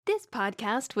This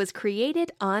podcast was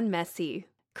created on Messy.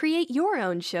 Create your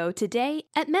own show today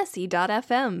at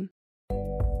messy.fm.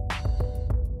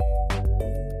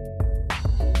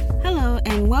 Hello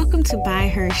and welcome to By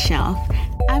Her Shelf.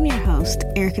 I'm your host,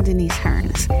 Erica Denise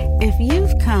Hearns. If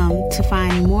you've come to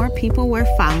find more people worth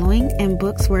following and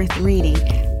books worth reading,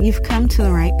 you've come to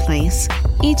the right place.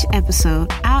 Each episode,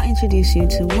 I'll introduce you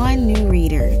to one new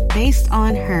reader based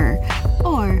on her,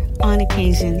 or on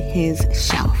occasion, his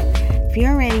shelf. If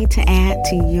you're ready to add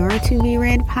to your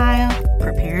to-be-read pile,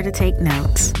 prepare to take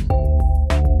notes.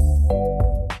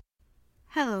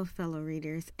 Hello, fellow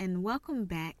readers, and welcome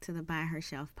back to the By Her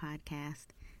Shelf podcast.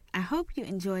 I hope you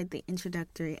enjoyed the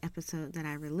introductory episode that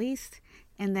I released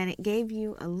and that it gave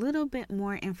you a little bit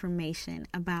more information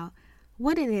about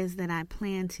what it is that I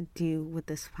plan to do with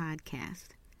this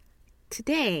podcast.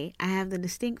 Today, I have the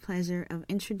distinct pleasure of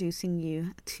introducing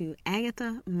you to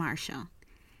Agatha Marshall.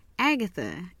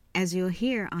 Agatha, as you'll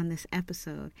hear on this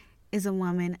episode, is a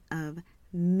woman of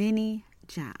many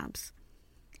jobs.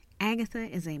 Agatha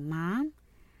is a mom.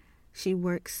 She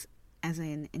works as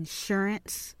an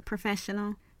insurance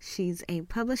professional. She's a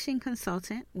publishing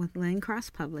consultant with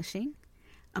Lincross Publishing,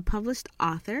 a published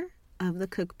author of the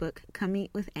cookbook Come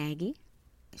Eat with Aggie.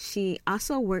 She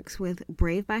also works with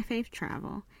Brave by Faith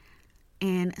Travel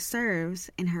and serves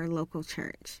in her local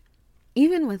church.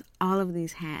 Even with all of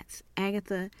these hats,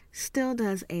 Agatha still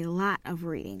does a lot of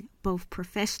reading, both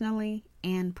professionally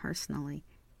and personally.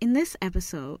 In this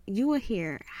episode, you will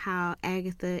hear how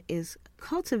Agatha is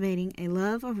cultivating a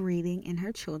love of reading in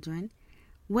her children,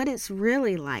 what it's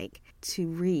really like to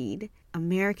read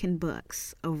American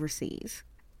books overseas.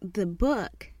 The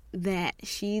book that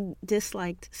she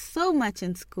disliked so much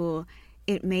in school,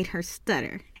 it made her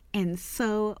stutter, and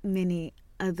so many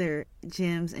other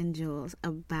gems and jewels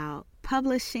about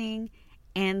publishing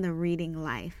and the reading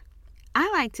life.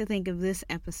 I like to think of this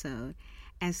episode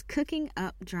as cooking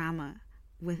up drama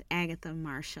with Agatha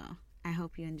Marshall. I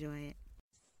hope you enjoy it.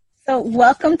 So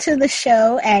welcome to the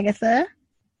show, Agatha.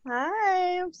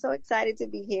 Hi, I'm so excited to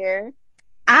be here.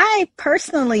 I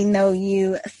personally know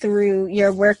you through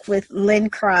your work with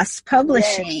Lincross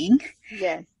Publishing.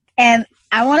 Yes. And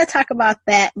I want to talk about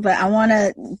that, but I want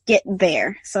to get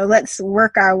there. So let's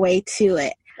work our way to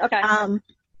it. Okay.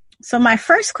 So my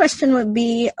first question would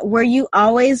be, were you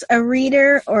always a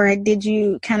reader or did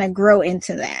you kind of grow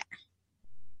into that?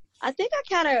 I think I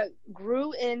kind of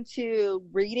grew into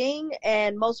reading,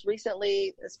 and most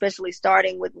recently, especially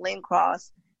starting with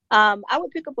Lincross, I would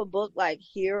pick up a book like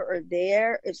here or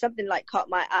there. If something like caught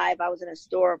my eye, if I was in a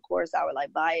store, of course, I would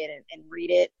like buy it and read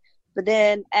it. But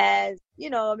then as,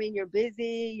 you're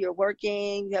busy, you're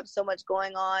working, you have so much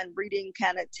going on, reading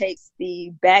kind of takes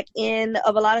the back end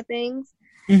of a lot of things.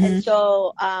 Mm-hmm. And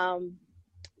so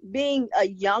being a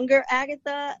younger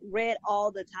Agatha, read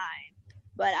all the time.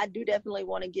 But I do definitely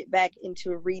want to get back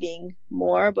into reading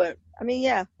more. But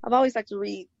I've always liked to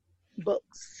read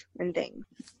books and things.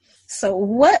 So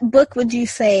what book would you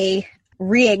say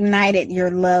reignited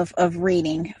your love of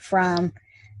reading from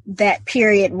that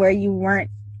period where you weren't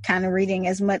kind of reading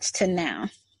as much to now?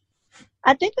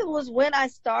 I think it was when I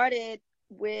started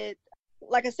with,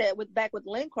 like I said, back with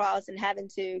Lincross and having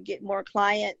to get more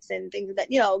clients and things of that,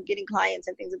 getting clients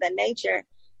and things of that nature.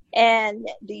 And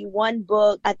the one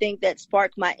book I think that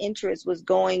sparked my interest was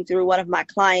going through one of my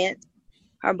clients.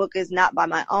 Her book is not by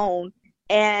my own.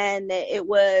 And it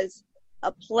was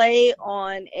a play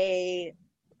on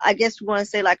I guess we want to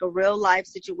say like a real life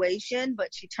situation,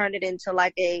 but she turned it into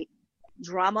like a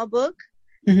drama book.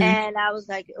 Mm-hmm. And I was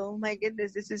like, oh my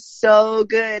goodness, this is so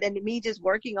good. And me just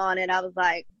working on it, I was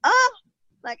like,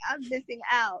 I'm missing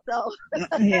out. So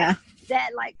yeah, that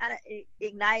like kind of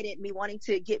ignited me wanting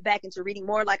to get back into reading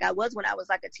more like I was when I was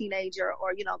like a teenager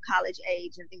or, college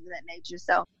age and things of that nature.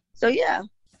 So yeah.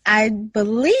 I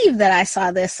believe that I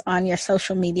saw this on your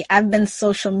social media. I've been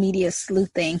social media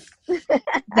sleuthing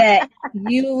that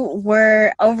you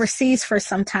were overseas for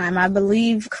some time. I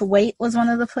believe Kuwait was one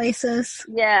of the places.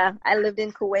 Yeah, I lived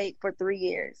in Kuwait for 3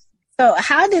 years. So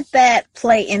how did that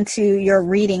play into your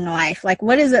reading life? Like,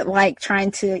 what is it like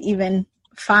trying to even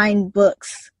find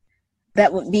books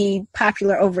that would be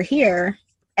popular over here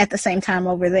at the same time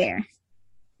over there?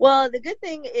 Well, the good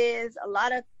thing is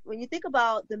when you think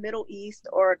about the Middle East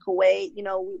or Kuwait,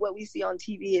 what we see on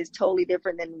TV is totally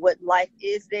different than what life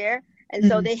is there. And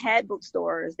so they had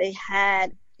bookstores. They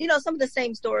had, some of the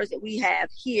same stores that we have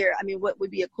here. What would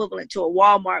be equivalent to a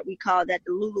Walmart, we call that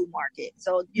the Lulu Market.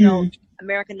 So,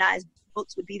 Americanized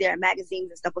books would be there, magazines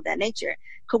and stuff of that nature.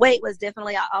 Kuwait was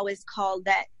definitely, I always called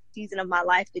that season of my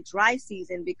life the dry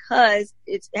season because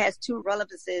it has two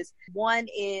relevances. One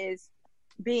is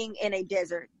being in a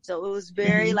desert. So it was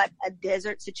very like a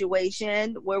desert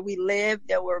situation where we lived.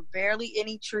 There were barely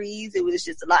any trees. It was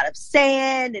just a lot of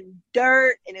sand and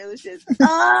dirt, and it was just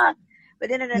But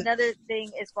then another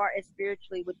thing, as far as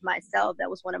spiritually with myself, that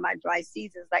was one of my dry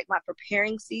seasons, like my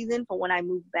preparing season for when I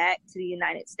moved back to the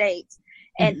United States.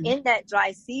 And in that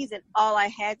dry season, all I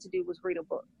had to do was read a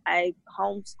book. I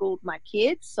homeschooled my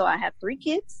kids. So I have 3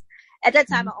 kids. At that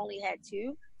time, I only had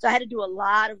 2. So I had to do a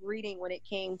lot of reading when it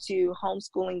came to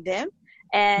homeschooling them,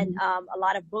 and a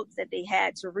lot of books that they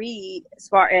had to read as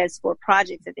far as for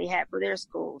projects that they had for their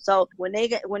school. So when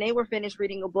they were finished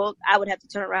reading a book, I would have to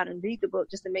turn around and read the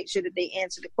book just to make sure that they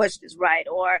answered the questions right,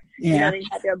 or you know, they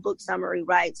had their book summary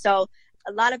right. So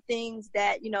a lot of things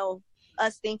that, you know,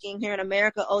 us thinking here in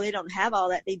America, oh, they don't have all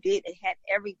that. They did. They had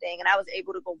everything, and I was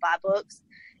able to go buy books.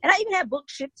 And I even had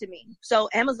books shipped to me. So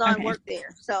Amazon worked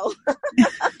there. So,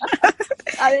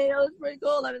 I mean, it was pretty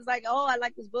cool. I was like, oh, I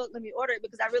like this book. Let me order it,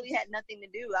 because I really had nothing to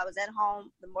do. I was at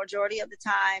home the majority of the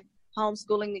time,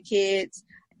 homeschooling the kids.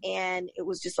 And it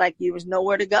was just like, there was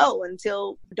nowhere to go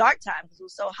until dark time because it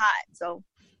was so hot. So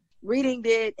reading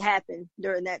did happen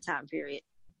during that time period.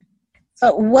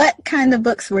 So what kind of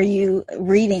books were you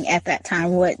reading at that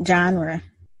time? What genre?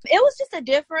 It was just a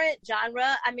different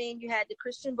genre. I mean, you had the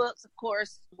Christian books, of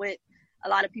course, with a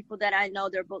lot of people that I know,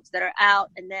 their books that are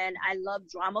out. And then I love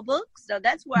drama books. So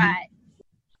that's where I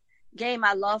gained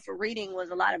my love for reading, was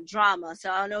a lot of drama.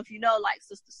 So I don't know if you know, like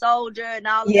Sister Soldier and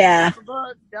all of those type of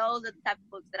books. Those are the type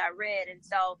of books that I read. And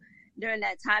so during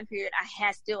that time period,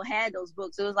 I still had those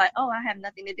books. It was like, oh, I have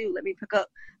nothing to do. Let me pick up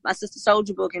my Sister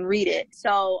Soldier book and read it.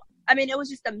 So, I mean, it was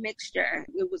just a mixture.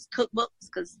 It was cookbooks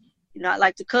because, you know, I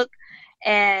like to cook.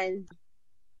 And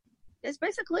that's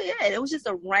basically it. It was just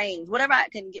a range, whatever I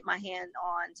can get my hand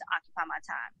on to occupy my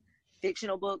time.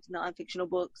 Fictional books, non-fictional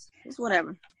books, just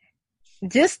whatever.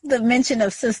 Just the mention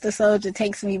of Sister Soldier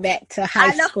takes me back to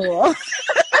high school. Sister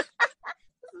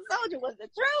Soldier was the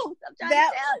truth. I'm trying to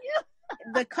tell you.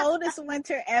 The coldest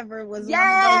winter ever was one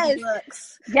of those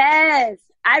books. Yes.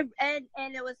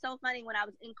 And it was so funny, when I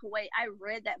was in Kuwait, I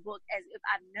read that book as if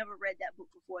I've never read that book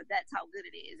before. That's how good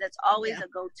it is. That's always a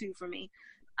go-to for me.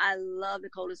 I love The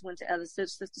Coldest Winter Ever,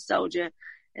 Sister Soldier,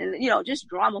 and, you know, just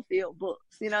drama-filled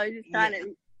books. You know, you're just trying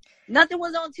to, nothing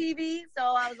was on TV, so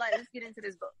I was like, let's get into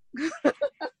this book.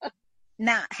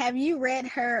 Now, have you read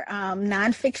her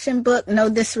nonfiction book, No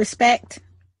Disrespect?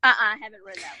 I haven't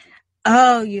read that one.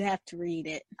 Oh, you have to read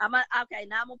it. Okay,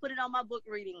 now I'm going to put it on my book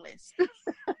reading list.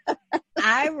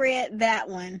 I read that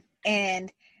one,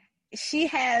 and she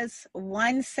has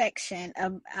one section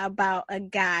about a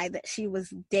guy that she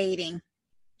was dating,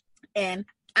 and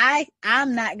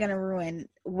I'm not going to ruin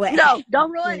what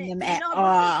don't ruin it at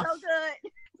all. So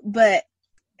good. But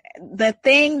the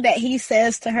thing that he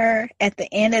says to her at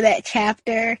the end of that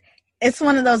chapter, it's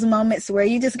one of those moments where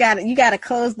you gotta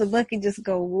close the book and just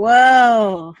go,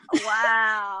 whoa.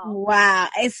 Wow.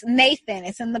 It's Nathan.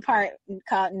 It's in the part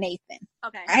called Nathan.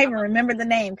 Okay. I even remember the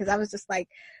name because I was just like,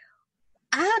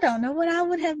 I don't know what I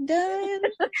would have done.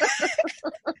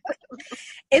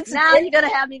 Now you're going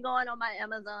to have me going on my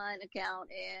Amazon account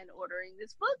and ordering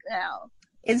this book now.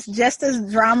 It's just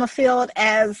as drama filled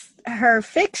as her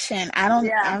fiction.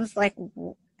 I was like,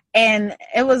 and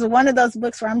it was one of those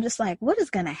books where I'm just like, what is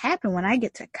going to happen when I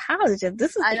get to college if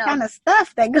this is the kind of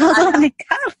stuff that goes on in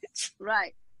college?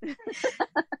 Right.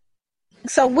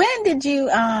 So when did you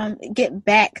get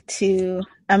back to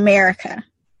America?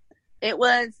 It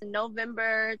was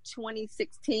November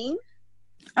 2016.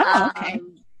 Oh, okay.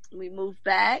 We moved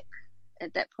back.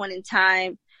 At that point in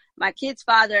time, my kid's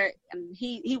father,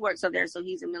 he works over there, so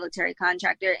he's a military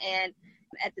contractor. And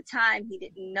at the time, he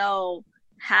didn't know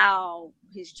how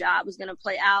his job was going to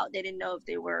play out. They didn't know if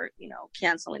they were,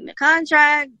 canceling the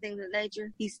contract, things of that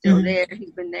nature. He's still there.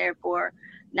 He's been there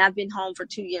now I've been home for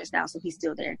 2 years now, so he's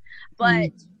still there.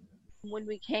 But when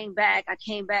we came back, I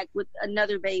came back with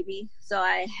another baby. So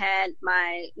I had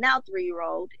my now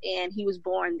 3-year-old, and he was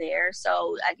born there.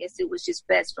 So I guess it was just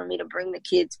best for me to bring the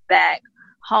kids back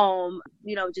home,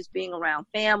 just being around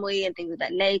family and things of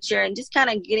that nature, and just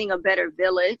kind of getting a better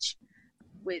village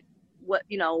with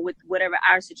with whatever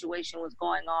our situation was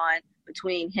going on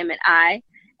between him and I.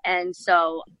 And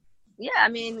so,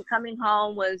 coming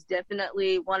home was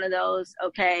definitely one of those,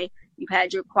 okay, you've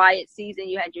had your quiet season,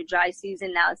 you had your dry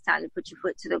season, now it's time to put your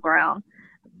foot to the ground.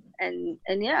 And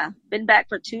been back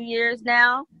for 2 years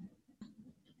now.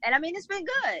 And it's been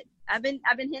good. I've been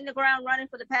hitting the ground running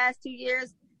for the past 2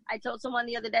 years. I told someone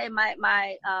the other day,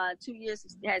 my 2 years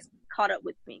has caught up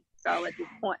with me. So at this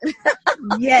point,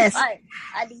 yes,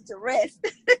 I need to rest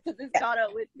because it's caught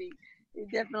up with me.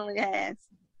 It definitely has.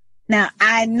 Now,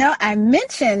 I know I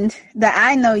mentioned that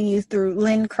I know you through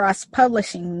Lincross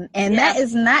Publishing, and that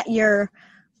is not your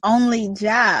only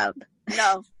job.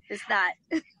 No, it's not.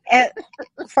 And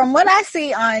from what I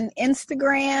see on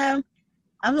Instagram,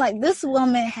 I'm like, this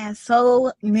woman has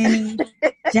so many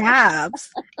jobs.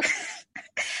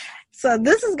 So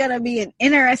this is going to be an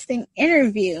interesting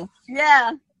interview.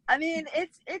 Yeah. I mean,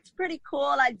 it's pretty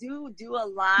cool. I do a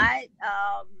lot.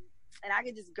 And I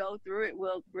can just go through it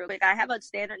real quick. I have a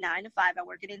standard 9 to 5. I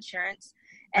work in insurance.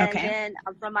 And then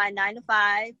from my 9 to 5,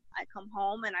 I come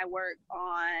home and I work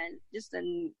on just a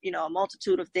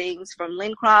multitude of things, from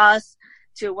Lincross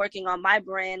to working on my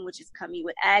brand, which is Coming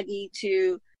with Aggie,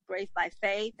 to Brave by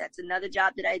Faith. That's another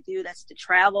job that I do. That's the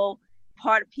travel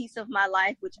piece of my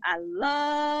life, which I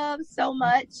love so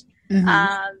much. Mm-hmm.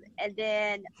 And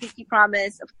then Pinky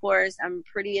Promise, of course, I'm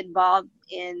pretty involved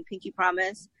in Pinky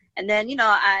Promise. And then,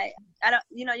 I don't,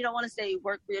 you don't want to say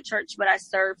work for your church, but I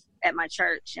serve at my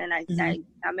church, and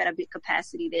I'm at a big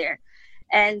capacity there.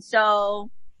 And so,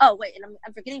 and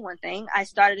I'm forgetting one thing. I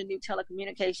started a new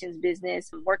telecommunications business.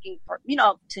 I'm working for,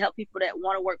 to help people that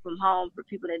want to work from home, for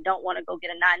people that don't want to go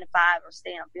get a 9 to 5 or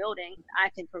stay in a building. I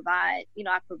can provide,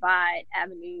 I provide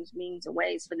avenues, means, and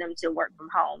ways for them to work from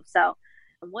home. So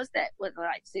what's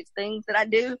like 6 things that I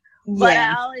do? But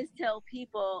I always tell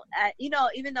people,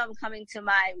 even though I'm coming to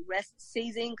my rest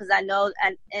season, because I know,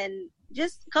 and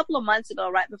just a couple of months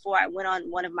ago, right before I went on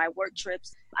one of my work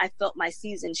trips, I felt my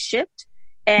season shift.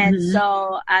 And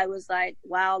so I was like,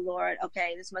 wow, Lord,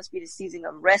 okay, this must be the season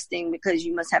of resting, because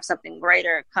you must have something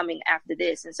greater coming after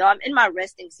this. And so I'm in my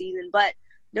resting season. But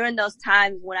during those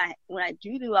times when I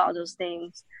do all those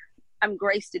things, I'm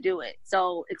graced to do it.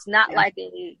 So it's not I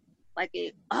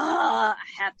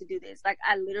have to do this. Like,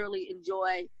 I literally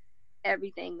enjoy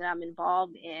everything that I'm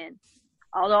involved in.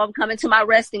 Although I'm coming to my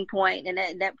resting point, and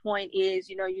that point is,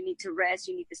 you need to rest,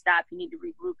 you need to stop, you need to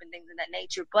regroup and things of that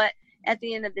nature. But at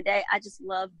the end of the day, I just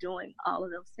love doing all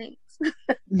of those things.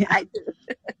 Yeah. I do.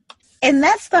 And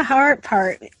that's the hard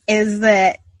part, is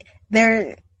that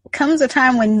there comes a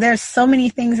time when there's so many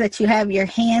things that you have your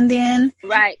hand in,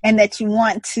 right, and that you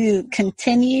want to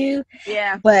continue.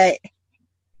 Yeah. But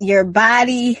your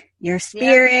body, your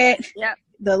spirit,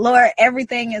 the Lord,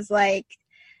 everything is like,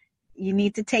 you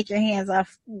need to take your hands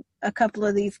off a couple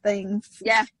of these things.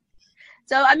 Yeah.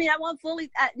 So, I mean, I won't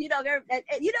fully,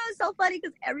 it's so funny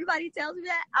because everybody tells me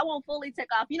that I won't fully take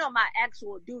off, my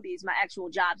actual duties, my actual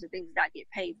jobs and things that I get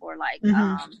paid for, like,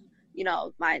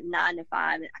 my 9 to 5.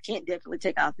 I can't definitely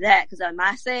take off that, because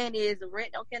my saying is the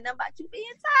rent don't care nothing about you being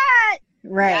tired.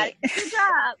 Right. Good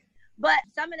job. But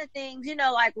some of the things,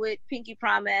 like with Pinky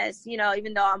Promise,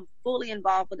 even though I'm fully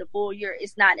involved for the full year,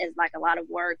 it's not as like a lot of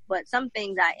work, but some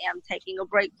things I am taking a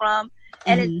break from.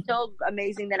 And it's so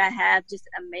amazing that I have just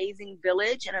an amazing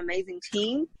village, an amazing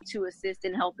team to assist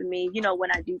in helping me, when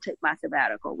I do take my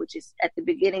sabbatical, which is at the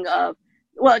beginning of,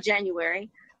 January.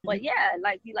 But yeah,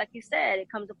 like you said, it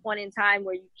comes a point in time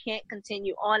where you can't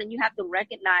continue on, and you have to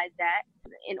recognize that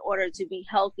in order to be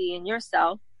healthy in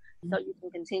yourself, so you can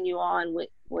continue on with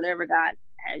whatever God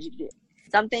has you do.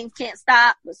 Some things can't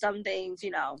stop, but some things,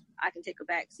 I can take a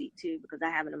back seat too, because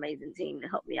I have an amazing team to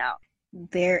help me out.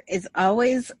 There is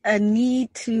always a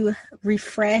need to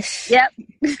refresh. Yep.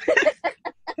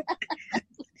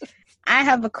 I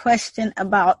have a question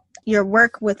about your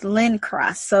work with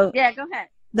Lincross. So yeah, go ahead.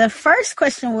 The first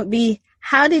question would be,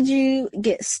 how did you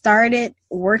get started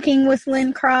working with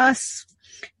Lincross?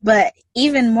 But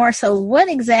even more so, what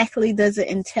exactly does it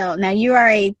entail? Now, you are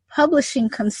a publishing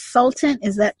consultant.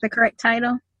 Is that the correct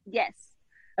title? Yes.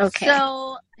 Okay.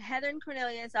 So Heather and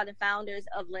Cornelius are the founders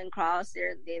of Lincross.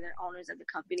 They're the owners of the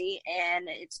company. And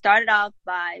it started off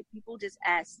by people just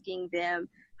asking them,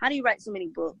 how do you write so many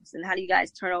books? And how do you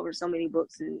guys turn over so many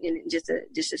books in just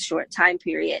a short time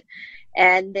period?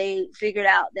 And they figured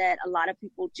out that a lot of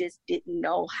people just didn't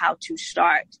know how to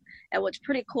start. And what's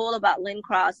pretty cool about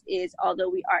Lincross is, although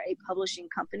we are a publishing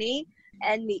company,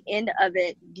 and the end of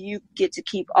it, you get to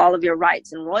keep all of your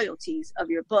rights and royalties of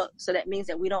your book. So that means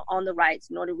that we don't own the rights,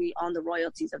 nor do we own the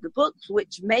royalties of the books,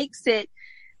 which makes it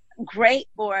great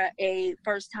for a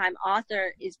first-time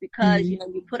author, is because,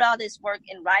 you put all this work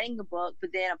in writing the book,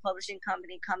 but then a publishing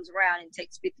company comes around and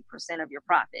takes 50% of your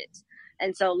profits.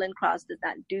 And so Lincross does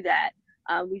not do that.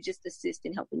 We just assist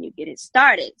in helping you get it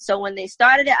started. So when they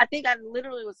started it, I think I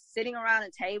literally was sitting around a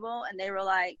table and they were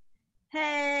like,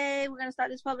 hey, we're going to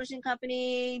start this publishing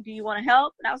company. Do you want to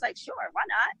help? And I was like, sure, why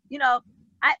not?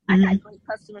 I got great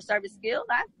customer service skills.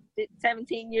 I did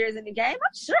 17 years in the game.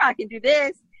 I'm sure I can do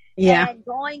this. Yeah. And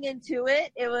going into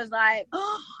it, it was like,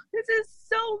 oh, this is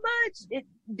so much.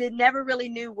 They never really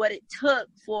knew what it took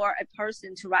for a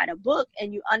person to write a book.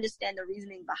 And you understand the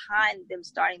reasoning behind them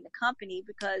starting the company,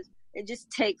 because it just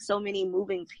takes so many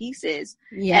moving pieces.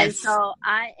 Yes. And so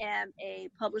I am a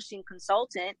publishing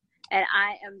consultant, and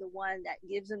I am the one that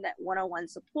gives them that one-on-one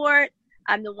support.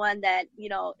 I'm the one that,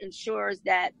 ensures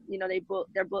that,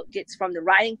 their book gets from the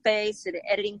writing phase to the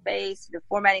editing phase, to the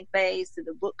formatting phase, to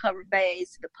the book cover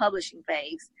phase, to the publishing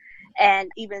phase. And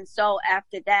even so,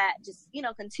 after that, just,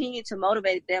 continue to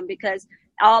motivate them, because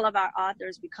all of our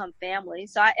authors become family.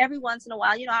 So every once in a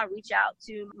while, I reach out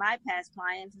to my past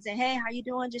clients and say, hey, how you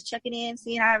doing? Just checking in,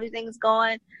 seeing how everything's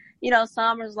going.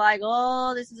 Summer's like,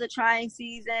 oh, this is a trying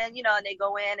season, and they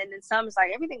go in, and then summer's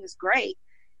like, everything is great.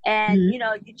 And,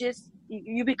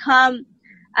 you become,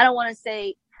 I don't want to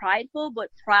say prideful, but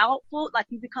proudful. Like,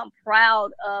 you become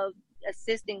proud of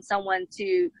assisting someone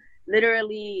to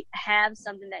literally have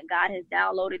something that God has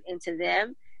downloaded into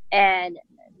them and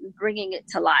bringing it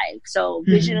to life. So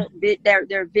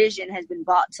their vision has been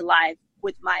brought to life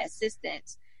with my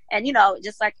assistance. And,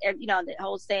 just like, the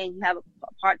whole saying, you have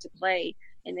a part to play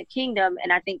in the kingdom.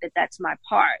 And I think that that's my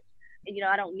part.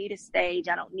 I don't need a stage.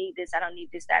 I don't need this. I don't need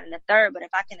this, that, and the third. But if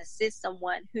I can assist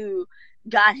someone who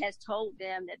God has told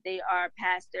them that they are a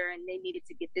pastor and they needed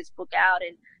to get this book out,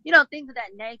 and, things of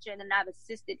that nature. And then I've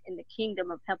assisted in the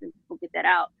kingdom of helping people get that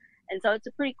out. And so it's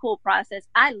a pretty cool process.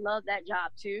 I love that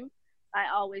job too. I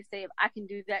always say, if I can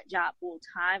do that job full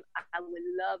time, I would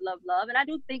love, love, love. And I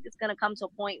do think it's going to come to a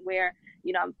point where,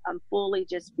 I'm fully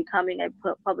just becoming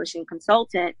a publishing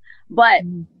consultant. But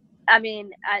I mean,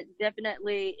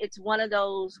 it's one of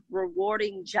those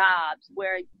rewarding jobs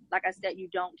where, like I said, you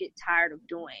don't get tired of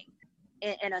doing,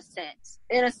 in a sense,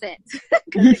 because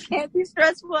it can be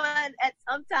stressful. And at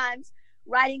sometimes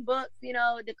writing books,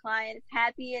 the client is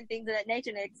happy and things of that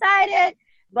nature, and they're excited.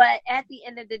 But at the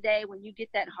end of the day, when you get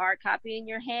that hard copy in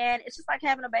your hand, it's just like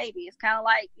having a baby. It's kind of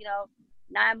like,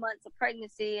 9 months of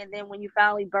pregnancy. And then when you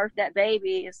finally birth that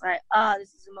baby, it's like, oh,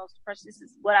 this is the most precious. This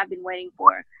is what I've been waiting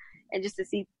for. And just to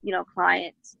see,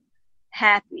 clients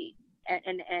happy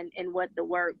and what the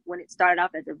work, when it started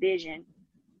off as a vision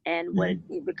and what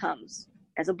it becomes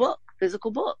as a book,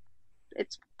 physical book.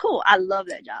 It's cool. I love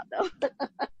that job, though.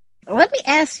 Let me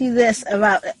ask you this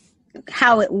about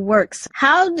how it works.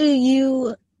 How do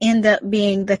you end up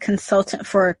being the consultant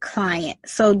for a client?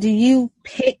 So do you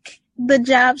pick the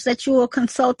jobs that you will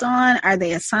consult on? Are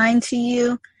they assigned to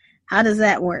you? How does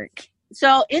that work?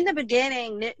 So in the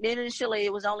beginning, initially,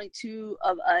 it was only two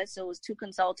of us. So it was two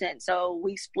consultants. So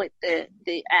we split the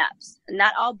apps.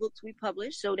 Not all books we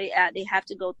publish. So they have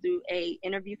to go through a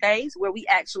interview phase where we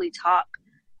actually talk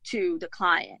to the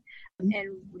client.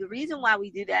 And the reason why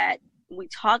we do that, we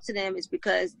talk to them, is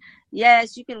because,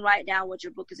 yes, you can write down what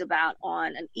your book is about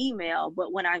on an email.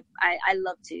 But when I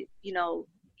love to,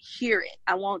 hear it.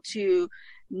 I want to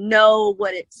know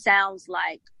what it sounds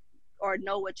like, or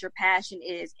know what your passion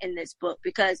is in this book,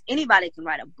 because anybody can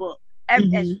write a book, as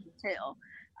you can tell.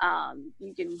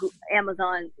 You can go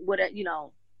Amazon with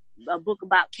a book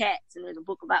about cats, and there's a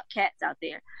book about cats out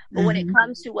there. But when it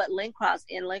comes to what Lincross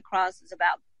is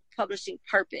about, publishing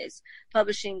purpose,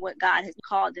 publishing what God has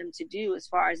called them to do as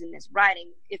far as in this writing,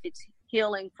 if it's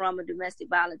healing from a domestic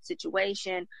violence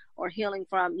situation, or healing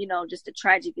from, just a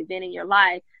tragic event in your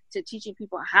life, to teaching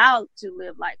people how to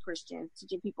live like Christians,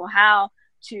 teaching people how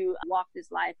to walk this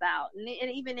life out.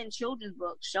 And even in children's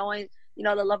books, showing,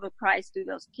 the love of Christ through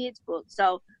those kids' books.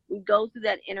 So we go through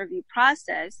that interview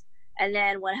process. And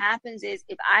then what happens is,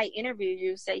 if I interview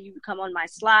you, say you come on my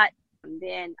slot, and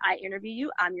then I interview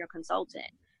you, I'm your consultant.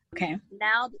 Okay.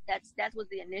 Now that was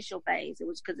the initial phase. It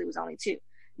was because it was only two.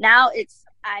 Now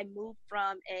I moved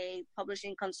from a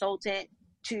publishing consultant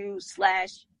to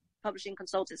publishing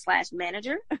consultant /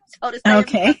 manager, so to say.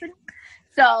 Okay.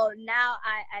 So now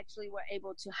I actually were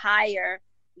able to hire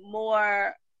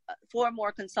 4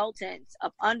 more consultants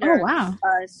up under. Oh, wow.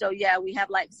 So yeah, we have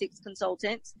like 6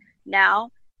 consultants now.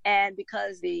 And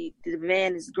because the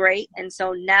demand is great. And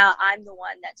so now I'm the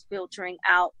one that's filtering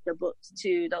out the books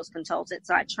to those consultants.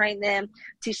 So I train them,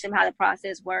 teach them how the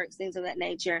process works, things of that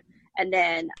nature. And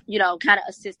then, kind of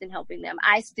assist in helping them.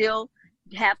 I still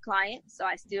have clients. So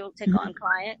I still take on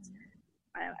clients.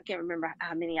 I can't remember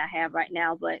how many I have right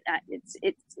now, but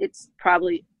it's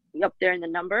probably up there in the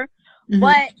number.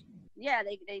 But yeah,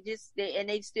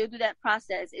 they still do that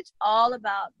process. It's all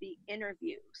about the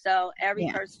interview. So every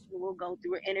person will go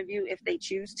through an interview if they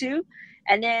choose to.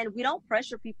 And then we don't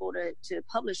pressure people to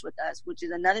publish with us, which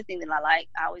is another thing that I like.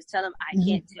 I always tell them, I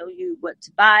can't tell you what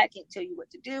to buy. I can't tell you what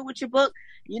to do with your book.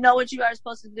 You know what you are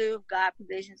supposed to do. If God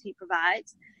provisions, He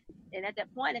provides. And at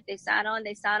that point, if they sign on,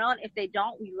 they sign on. If they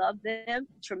don't, we love them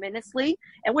tremendously.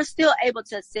 And we're still able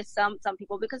to assist some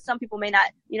people, because some people may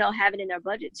not, have it in their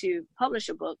budget to publish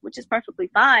a book, which is perfectly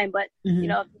fine. But, if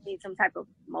you need some type of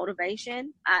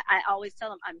motivation, I always tell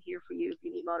them, I'm here for you if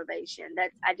you need motivation.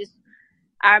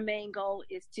 Our main goal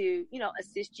is to,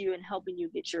 assist you in helping you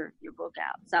get your book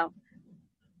out. So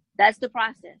that's the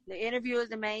process. The interview is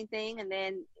the main thing. And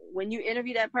then when you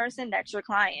interview that person, that's your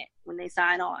client when they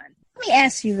sign on. Let me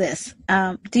ask you this.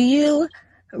 Do you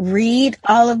read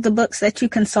all of the books that you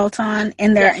consult on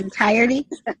in their entirety?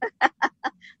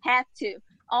 Have to.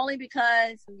 Only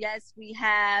because, yes, we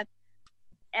have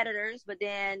editors, but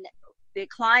then the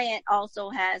client also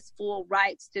has full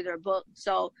rights to their book.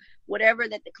 So whatever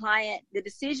that the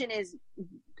decision is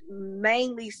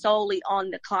mainly solely on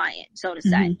the client, so to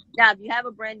say. Now, if you have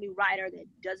a brand new writer that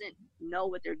doesn't know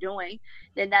what they're doing,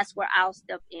 then that's where I'll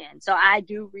step in. So I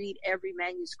do read every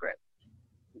manuscript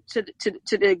to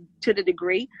the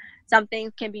degree. Some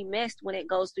things can be missed when it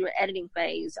goes through an editing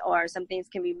phase, or some things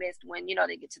can be missed when,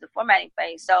 they get to the formatting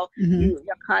phase. So you're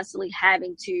constantly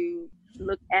having to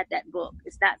look at that book.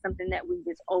 It's not something that we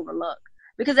just overlook,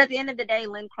 because at the end of the day,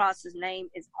 Lincross's name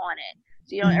is on it.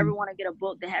 So you don't ever want to get a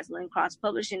book that has Lincross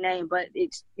Publishing name, but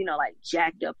it's, like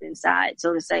jacked up inside.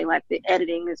 So to say, like the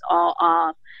editing is all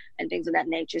off and things of that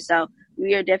nature. So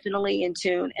we are definitely in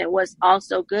tune. And what's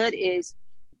also good is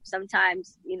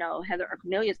sometimes, Heather or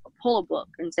Cornelius will pull a book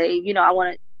and say, I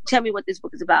want to tell me what this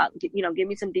book is about. Give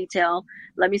me some detail.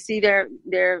 Let me see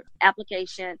their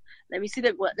application. Let me see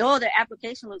their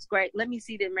application looks great. Let me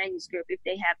see their manuscript if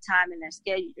they have time in their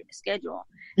schedule.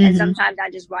 And sometimes I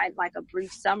just write like a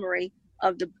brief summary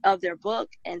of their book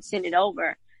and send it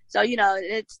over. So,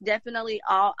 it's definitely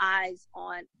all eyes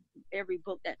on every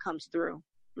book that comes through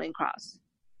Lincross.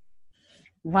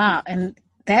 Wow. And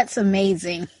that's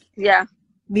amazing. Yeah.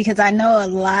 Because I know a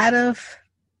lot of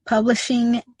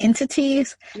publishing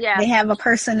entities, they have a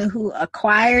person who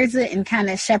acquires it and kind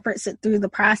of shepherds it through the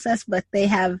process, but they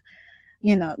have,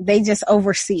 they just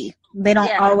oversee. They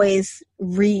don't always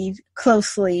read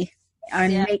closely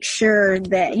and make sure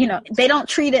that, they don't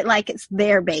treat it like it's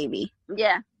their baby.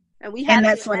 Yeah. And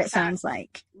that's what it sounds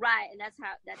like. Right. And that's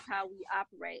how we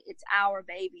operate. It's our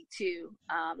baby too.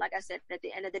 Like I said, at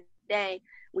the end of the day,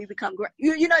 we become,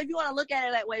 if you want to look at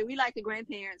it that way, we like the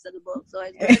grandparents of the book. So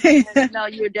as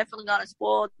grandparents, you're definitely going to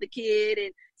spoil the kid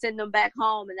and send them back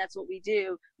home. And that's what we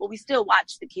do. But we still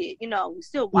watch the kid, we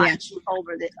still watch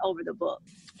over the book.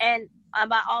 And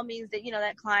by all means that,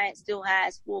 that client still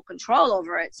has full control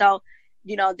over it. So,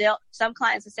 some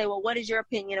clients will say, well, what is your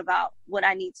opinion about what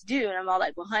I need to do? And I'm all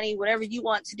like, well, honey, whatever you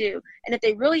want to do. And if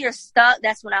they really are stuck,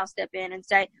 that's when I'll step in and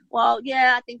say, well,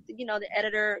 yeah, I think, the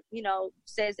editor,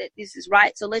 says that this is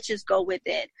right. So let's just go with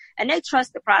it. And they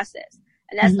trust the process.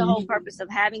 And that's the whole purpose of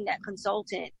having that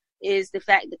consultant, is the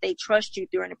fact that they trust you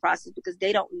during the process, because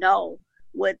they don't know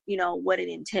what it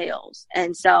entails.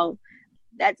 And so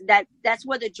that's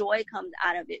where the joy comes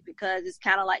out of it, because it's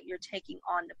kind of like you're taking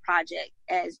on the project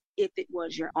as if it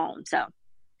was your own. So,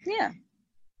 yeah.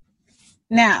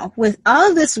 Now, with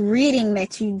all this reading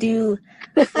that you do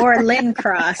for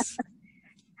Lincross,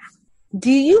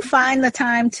 do you find the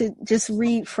time to just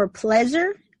read for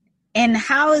pleasure? And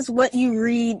how is what you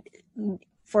read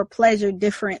for pleasure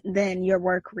different than your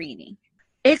work reading?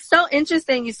 It's so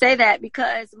interesting you say that,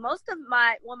 because most of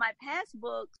my past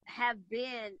books have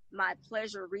been my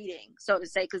pleasure reading, so to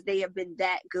say, because they have been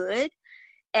that good.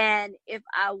 And if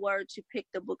I were to pick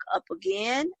the book up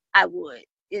again, I would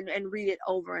and read it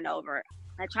over and over.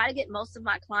 I try to get most of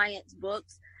my clients'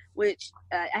 books, which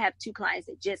I have 2 clients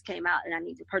that just came out and I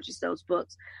need to purchase those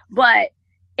books. But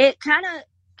it kind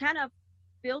of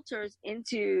filters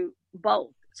into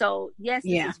both. So yes,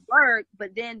 it's work,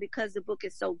 but then because the book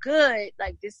is so good,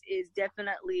 like this is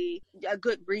definitely a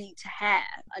good read to have.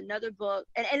 Another book,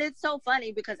 and it's so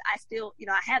funny because I still,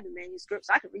 I have the manuscript,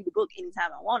 so I can read the book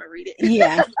anytime I want to read it.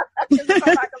 Yeah. It's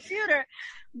on my computer.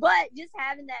 But just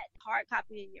having that hard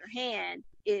copy in your hand,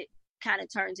 it kind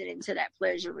of turns it into that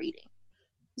pleasure reading,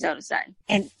 so to say.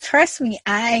 And trust me,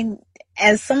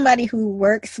 as somebody who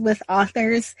works with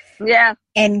authors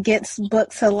and gets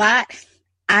books a lot,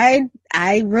 I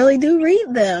really do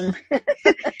read them.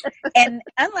 And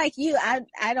unlike you,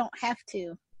 I don't have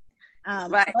to.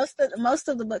 Right. Most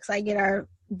of the books I get are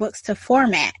books to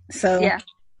format. So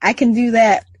I can do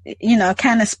that,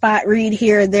 kind of spot read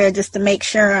here or there just to make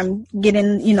sure I'm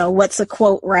getting, what's a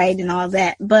quote right and all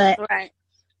that. But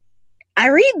I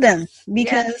read them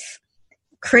because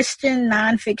Christian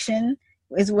nonfiction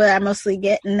is what I mostly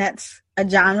get. And that's a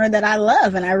genre that I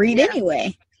love and I read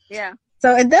anyway. Yeah.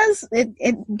 So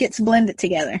it gets blended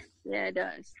together. Yeah, it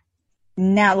does.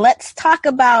 Now let's talk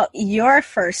about your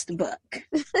first book.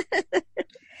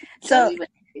 So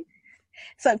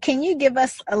can you give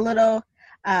us a little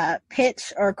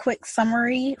pitch or quick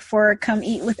summary for Come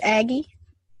Eat with Aggie?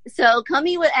 So Come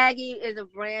Eat with Aggie is a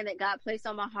brand that God placed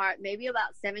on my heart maybe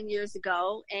about 7 years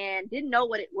ago, and didn't know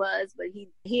what it was, but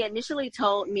he initially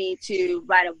told me to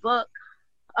write a book,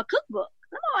 a cookbook.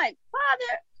 And I'm like,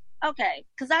 Father, okay,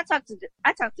 because I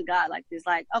talk to God like this,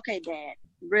 like, okay, Dad,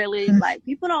 really? Like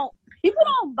people don't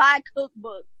buy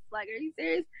cookbooks. Like, are you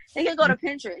serious? They can go to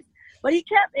Pinterest. But he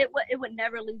kept it. It would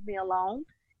never leave me alone.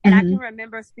 And I can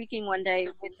remember speaking one day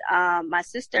with my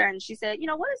sister, and she said,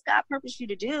 what does God purpose you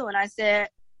to do? And I said,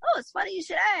 oh, it's funny you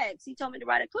should ask. He told me to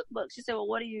write a cookbook. She said, well,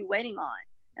 what are you waiting on?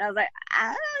 And I was like,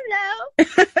 I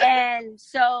don't know. And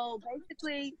so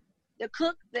basically the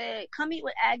Come Eat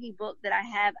with Aggie book that I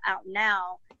have out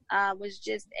now was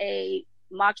just a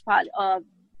mock pot of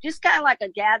just kind of like a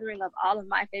gathering of all of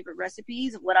my favorite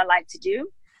recipes of what I like to do.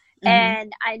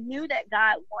 And I knew that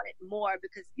God wanted more,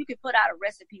 because you could put out a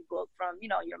recipe book from,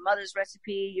 your mother's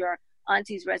recipe, your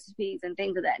auntie's recipes and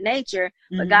things of that nature.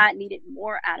 But God needed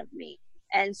more out of me.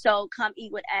 And so Come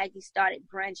Eat with Aggie started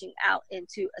branching out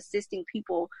into assisting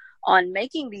people on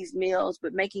making these meals,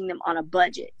 but making them on a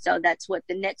budget. So that's what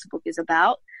the next book is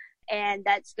about. And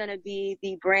that's going to be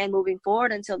the brand moving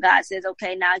forward until God says,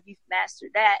 okay, now you've mastered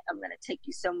that, I'm going to take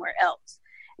you somewhere else.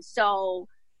 So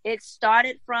it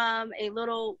started from a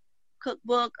little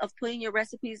cookbook of putting your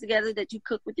recipes together that you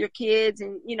cook with your kids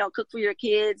and, cook for your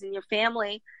kids and your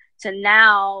family, to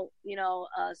now,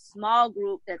 a small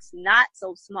group that's not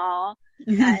so small.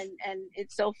 And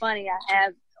it's so funny. I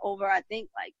have over, I think,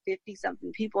 like 50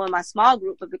 something people in my small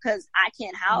group, but because I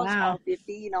can't house all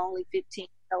 50, only 15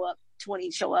 show up,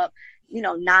 20 show up,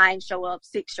 9 show up,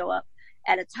 6 show up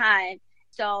at a time.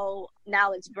 So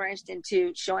now it's branched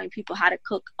into showing people how to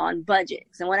cook on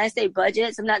budgets. And when I say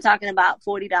budgets, I'm not talking about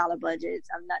 $40 budgets.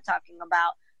 I'm not talking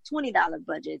about $20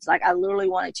 budgets. Like, I literally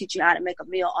want to teach you how to make a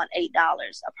meal on $8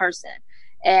 a person.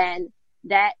 And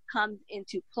that comes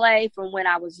into play from when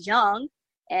I was young,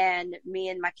 and me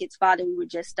and my kid's father, we were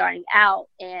just starting out,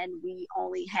 and we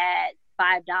only had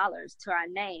 $5 to our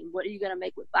name. What are you going to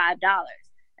make with $5?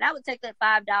 And I would take that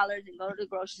 $5 and go to the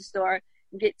grocery store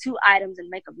and get 2 items and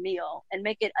make a meal and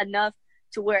make it enough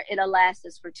to where it'll last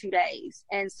us for 2 days.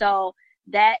 And so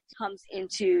that comes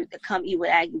into the Come Eat with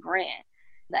Aggie brand.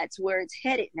 That's where it's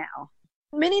headed now.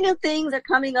 Many new things are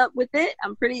coming up with it.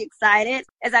 I'm pretty excited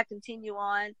as I continue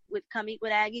on with Come Eat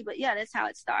with Aggie. But yeah, that's how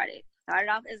it started. Started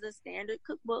off as a standard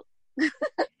cookbook.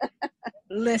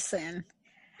 Listen,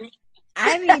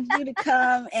 I need you to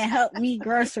come and help me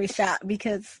grocery shop,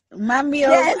 because my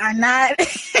meals are not,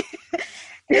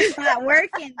 it's not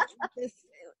working.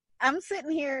 I'm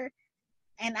sitting here,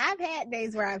 and I've had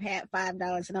days where I've had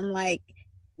 $5, and I'm like,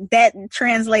 that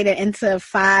translated into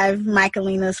 5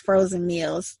 Michaelina's frozen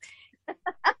meals.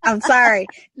 I'm sorry.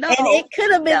 No, and it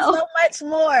could have been so much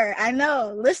more. I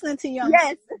know. Listening to you,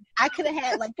 I could have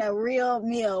had like a real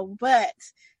meal, but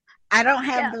I don't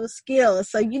have those skills.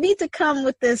 So you need to come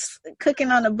with this cooking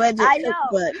on a budget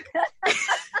cookbook.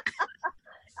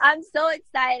 I'm so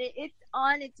excited. It's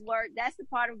on its work. That's the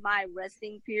part of my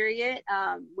resting period.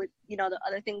 With, the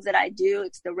other things that I do,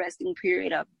 it's the resting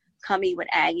period of Come Eat with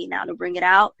Aggie now to bring it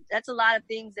out. That's a lot of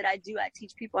things that I do. I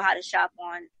teach people how to shop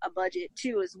on a budget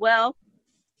too, as well,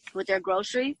 with their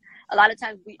groceries. A lot of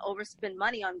times we overspend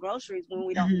money on groceries when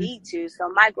we don't need to. So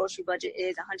my grocery budget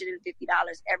is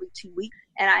 $150 every 2 weeks.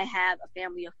 And I have a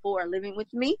family of 4 living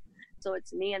with me. So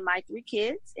it's me and my 3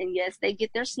 kids. And yes, they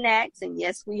get their snacks. And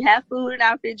yes, we have food in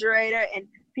our refrigerator. And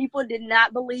people did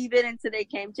not believe it until they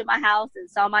came to my house and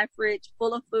saw my fridge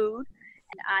full of food.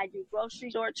 And I do grocery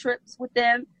store trips with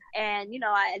them. And,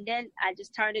 then I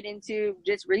just turned it into,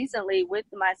 just recently with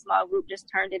my small group, just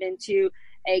turned it into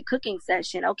a cooking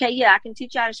session. Okay, yeah, I can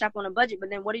teach you how to shop on a budget, but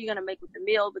then what are you going to make with the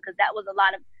meal? Because that was a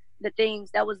lot of the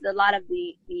things, that was a lot of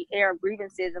the air of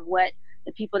grievances of what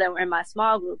the people that were in my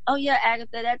small group. Oh yeah,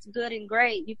 Agatha, that's good and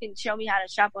great. You can show me how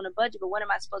to shop on a budget, but what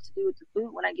am I supposed to do with the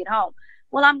food when I get home?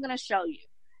 Well, I'm going to show you.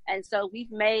 And so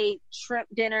we've made shrimp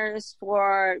dinners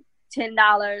for $10.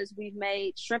 We've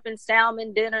made shrimp and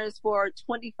salmon dinners for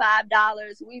 $25.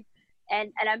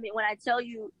 And I mean, when I tell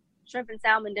you shrimp and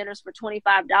salmon dinners for $25,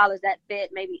 that fed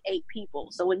maybe 8 people.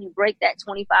 So when you break that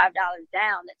 $25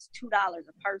 down, that's $2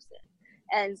 a person.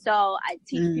 And so I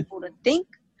teach people to think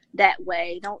that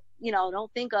way. Don't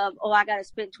think of, oh, I got to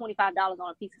spend $25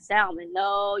 on a piece of salmon.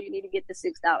 No, you need to get the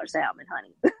 $6 salmon,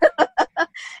 honey.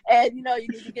 And, you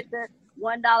need to get the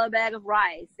 $1 bag of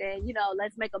rice, and,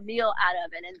 let's make a meal out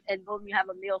of it. And boom, you have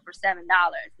a meal for $7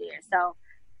 there. So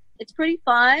it's pretty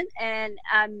fun. And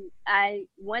I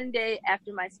one day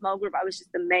after my small group, I was just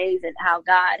amazed at how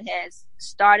God has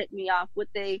started me off with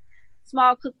a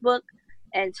small cookbook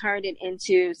and turned it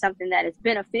into something that is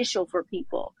beneficial for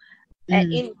people. At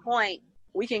any point,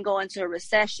 we can go into a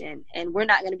recession and we're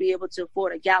not going to be able to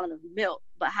afford a gallon of milk.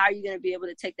 But how are you going to be able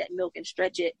to take that milk and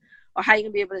stretch it? Or how are you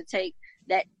going to be able to take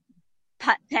that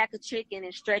pack of chicken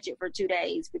and stretch it for 2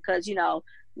 days? Because, you know,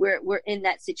 we're in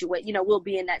that situation, you know, we'll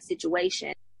be in that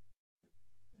situation.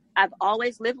 I've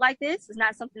always lived like this. It's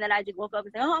not something that I just woke up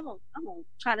and say, oh, I'm gonna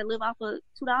try to live off of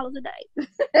 $2 a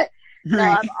day. No,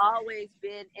 Right. I've always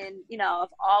been I've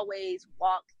always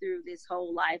walked through this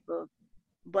whole life of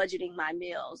budgeting my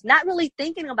meals, not really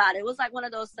thinking about it. It was like one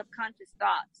of those subconscious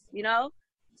thoughts, you know?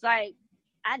 It's like,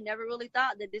 I never really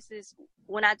thought that this is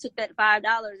when I took that $5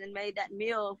 and made that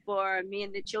meal for me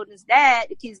and the kid's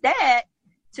dad,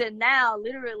 to now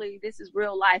literally this is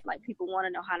real life. Like, people want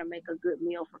to know how to make a good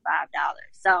meal for $5.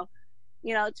 So,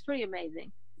 you know, it's pretty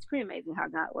amazing. It's pretty amazing how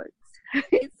God works.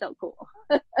 It's so cool.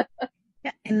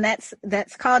 Yeah, and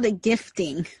that's called a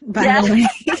gifting, by the way.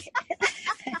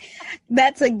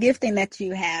 That's a gifting that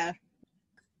you have.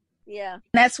 Yeah.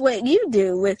 That's what you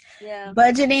do with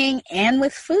budgeting and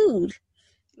with food.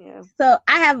 Yeah. So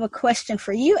I have a question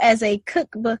for you as a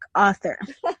cookbook author.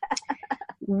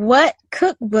 What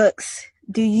cookbooks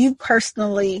do you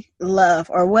personally love,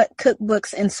 or what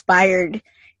cookbooks inspired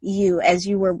you as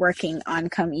you were working on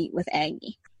Come Eat with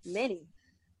Aggie? Many.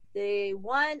 The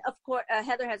one, of course,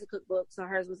 Heather has a cookbook, so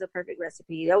hers was a perfect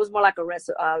recipe. That was more like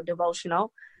a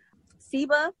devotional.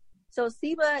 Seba. So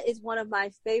Seba is one of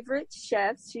my favorite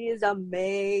chefs. She is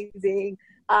amazing.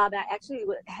 I actually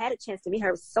had a chance to meet her.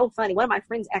 It was so funny. One of my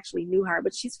friends actually knew her,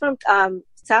 but she's from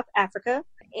South Africa.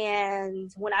 And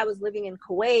when I was living in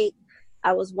Kuwait,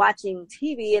 I was watching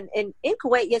TV. And in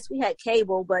Kuwait, yes, we had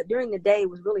cable, but during the day, it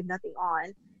was really nothing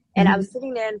on. And I was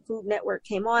sitting there and Food Network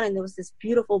came on, and there was this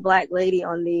beautiful Black lady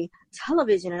on the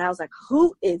television. And I was like,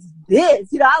 who is this?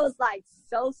 You know, I was like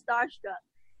so starstruck.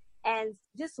 And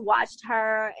just watched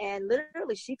her, and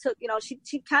literally she took, you know,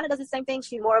 she kind of does the same thing.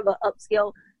 She's more of an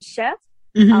upscale chef,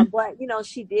 but, you know,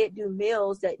 she did do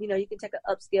meals that, you know, you can take an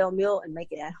upscale meal and make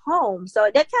it at home.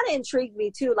 So that kind of intrigued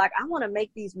me too. Like, I want to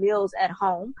make these meals at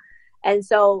home. And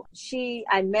so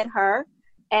I met her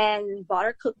and bought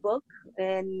her cookbook.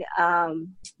 And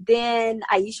then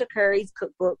Aisha Curry's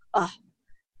cookbook. Oh,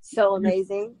 so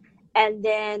amazing. And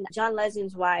then John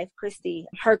Legend's wife, Christy,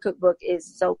 her cookbook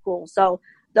is so cool. So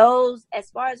those, as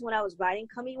far as when I was writing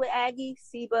Come Eat with Aggie,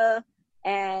 Seba,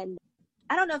 and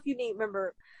I don't know if you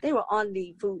remember, they were on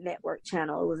the Food Network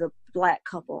channel. It was a Black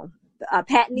couple.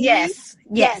 Pat Neely.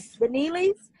 Yes. The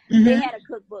Neelys. They had a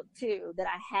cookbook too that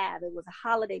I have. It was a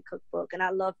holiday cookbook, and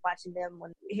I loved watching them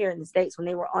here in the States when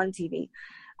they were on TV.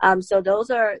 So those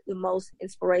are the most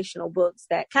inspirational books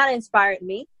that kind of inspired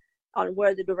me on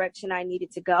where the direction I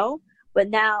needed to go. But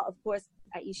now, of course,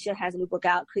 Aisha has a new book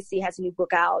out. Chrissy has a new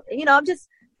book out. And, you know, I'm just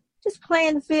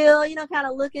playing the field, you know, kind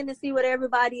of looking to see what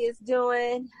everybody is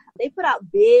doing. They put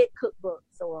out big cookbooks,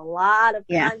 so a lot of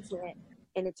content,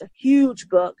 and it's a huge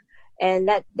book. And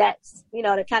that's, you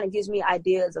know, that kind of gives me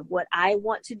ideas of what I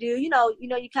want to do. You know,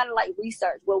 you kind of like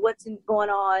research, well, what's going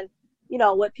on, you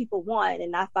know, what people want.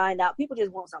 And I find out people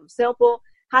just want something simple.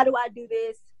 How do I do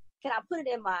this? Can I put it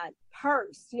in my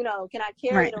purse? You know, can I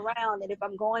carry it around? And if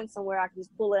I'm going somewhere, I can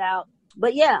just pull it out.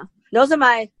 But yeah, those are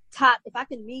my top. If I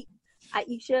can meet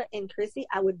Aisha and Chrissy,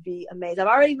 I would be amazed. I've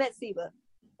already met Seba.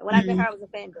 And when I met her, I was a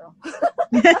fangirl.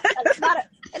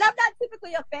 And I'm not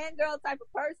typically a fangirl type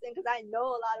of person because I know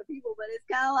a lot of people, but it's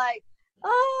kind of like,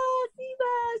 oh,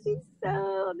 Seba, she's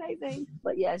so amazing.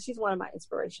 But yeah, she's one of my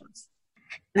inspirations.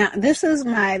 Now, this is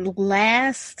my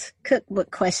last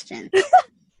cookbook question.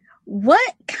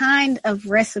 What kind of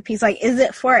recipes, like, is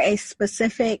it for a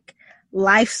specific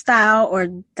lifestyle or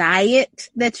diet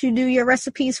that you do your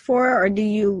recipes for, or do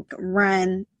you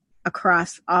run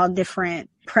across all different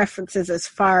preferences as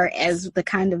far as the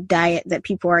kind of diet that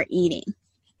people are eating?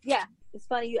 Yeah, it's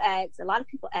funny you ask. A lot of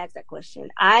people ask that question.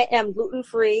 I am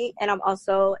gluten-free, and I'm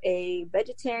also a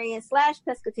vegetarian /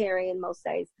 pescatarian most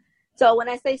days. So when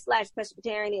I say /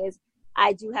 pescatarian is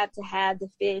I do have to have the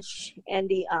fish and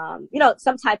the, you know,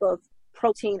 some type of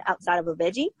protein outside of a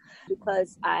veggie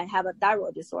because I have a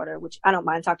thyroid disorder, which I don't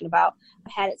mind talking about.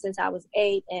 I've had it since I was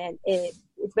 8, and it's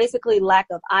basically lack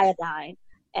of iodine,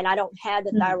 and I don't have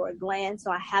the thyroid gland,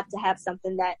 so I have to have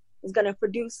something that is going to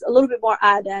produce a little bit more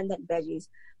iodine than veggies.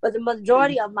 But the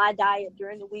majority of my diet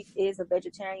during the week is a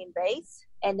vegetarian base,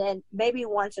 and then maybe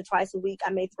once or twice a week I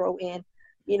may throw in,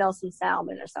 you know, some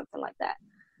salmon or something like that.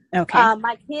 Okay.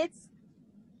 My kids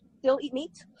still eat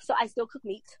meat, so I still cook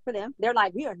meat for them. They're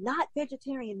like, we are not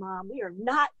vegetarian, Mom. We are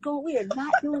not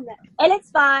doing that. And it's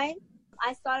fine.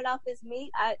 I started off as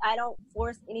meat. I don't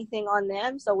force anything on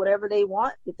them. So whatever they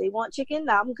want, if they want chicken,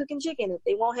 I'm cooking chicken. If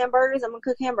they want hamburgers, I'm going to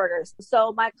cook hamburgers.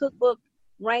 So my cookbook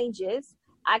ranges.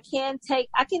 I can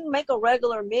make a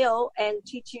regular meal and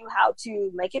teach you how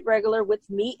to make it regular with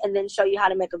meat and then show you how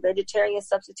to make a vegetarian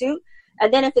substitute.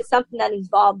 And then if it's something that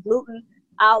involves gluten,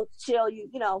 I'll show you,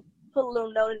 put a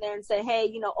little note in there and say,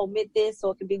 hey, omit this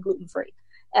so it can be gluten free.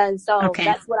 And so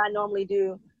That's what I normally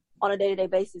do on a day-to-day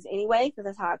basis anyway, because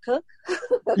that's how I cook.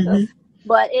 Mm-hmm.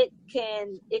 But it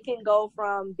can go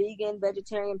from vegan,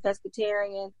 vegetarian,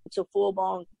 pescatarian to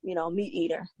full-blown, meat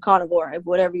eater, carnivore,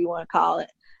 whatever you want to call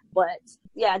it. But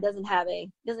yeah, it doesn't have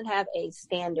a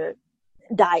standard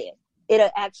diet. It'll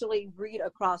actually read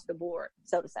across the board,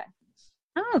 so to say.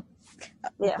 Oh,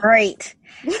 yeah. Great.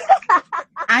 A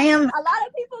lot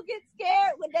of people get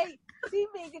scared when they see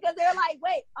me because they're like,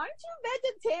 wait, aren't you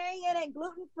vegetarian and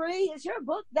gluten-free? Is your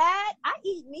book that? I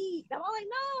eat meat. I'm all like,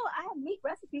 no, I have meat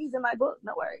recipes in my book.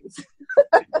 No worries.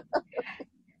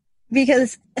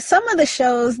 Because some of the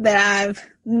shows that I've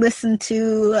listened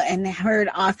to and heard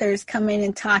authors come in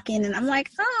and talking, and I'm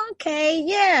like, oh, okay,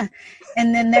 yeah.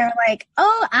 And then they're like,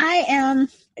 oh, I am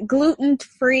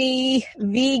gluten-free,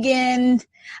 vegan.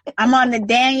 I'm on the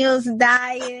Daniels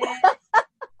diet.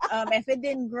 If it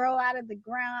didn't grow out of the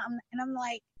ground. And I'm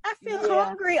like, I feel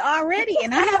hungry already,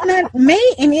 and I have not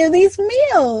made any of these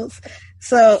meals.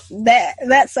 So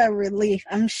that's a relief.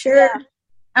 I'm sure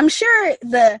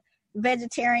the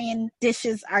vegetarian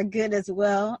dishes are good as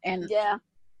well, and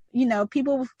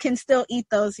people can still eat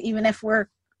those even if we're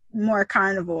more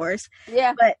carnivores.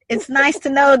 But it's nice to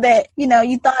know that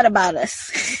you thought about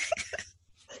us.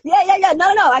 No,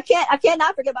 I can't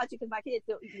not forget about you because my kids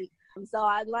still eat meat. So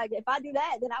I'm like, if I do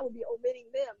that, then I would be omitting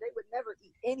them. They would never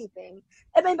eat anything.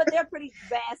 But they're pretty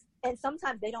vast, and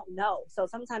sometimes they don't know. So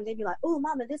sometimes they'd be like, oh,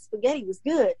 Mama, this spaghetti was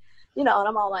good. And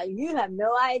I'm all like, you have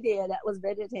no idea that was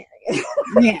vegetarian.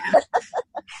 Yeah.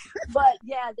 But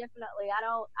yeah, definitely.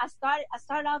 I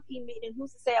started off eating meat, and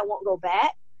who's to say I won't go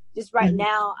back? Just right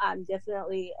now, I'm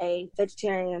definitely a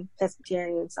vegetarian,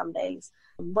 pescatarian some days.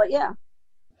 But yeah,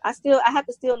 I have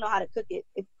to still know how to cook it.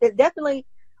 It definitely,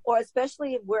 or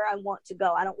especially where I want to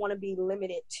go. I don't want to be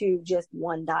limited to just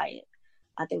one diet.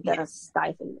 I think that'll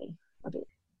stifle me a bit.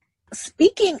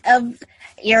 Speaking of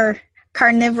your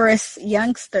carnivorous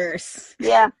youngsters,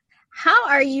 how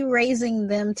are you raising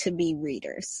them to be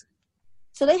readers?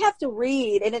 So they have to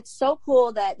read, and it's so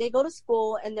cool that they go to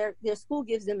school and their school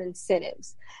gives them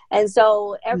incentives. And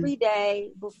so every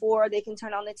day before they can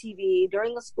turn on the TV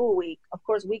during the school week, of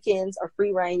course, weekends are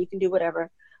free reign. You can do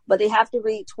whatever, but they have to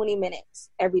read 20 minutes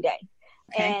every day.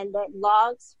 Okay. And that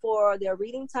logs for their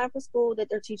reading time for school that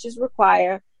their teachers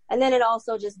require. And then it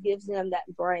also just gives them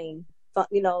that brain,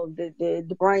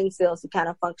 the brain cells to kind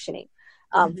of functioning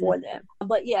for them.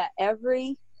 But yeah,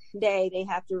 every day they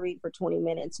have to read for 20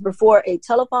 minutes before a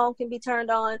telephone can be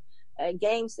turned on, a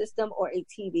game system, or a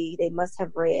TV. They must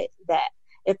have read that.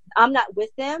 If I'm not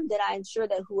with them, then I ensure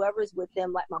that whoever's with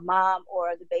them, like my mom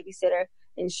or the babysitter,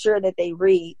 ensure that they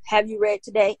read. Have you read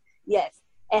today? Yes.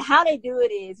 And how they do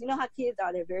it is, how kids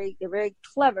are. They're very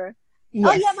clever. Yes.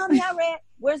 Oh yeah, Mommy, I read.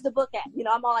 Where's the book at?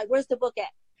 I'm all like, where's the book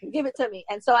at? Give it to me.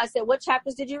 And so I said, what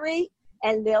chapters did you read?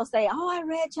 And they'll say, oh, I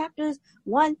read chapters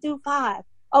 1 through 5.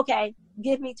 Okay,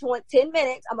 give me 10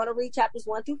 minutes. I'm going to read chapters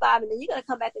 1 through 5, and then you're going to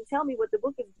come back and tell me what the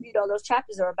book is, those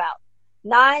chapters are about.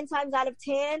 9 times out of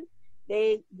 10,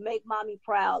 they make Mommy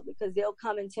proud because they'll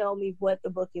come and tell me what the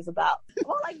book is about.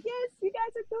 I'm like, yes, you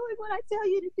guys are doing what I tell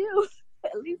you to do,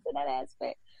 at least in that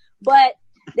aspect. But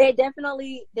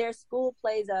their school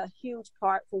plays a huge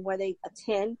part for where they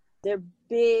attend. They're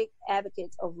big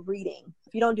advocates of reading.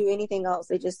 If you don't do anything else,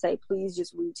 they just say, please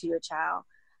just read to your child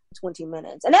 20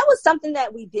 minutes. And that was something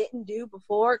that we didn't do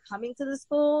before coming to the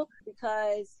school,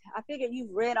 because I figured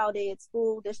you've read all day at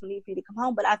school, there's no need for you to come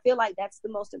home. But I feel like that's the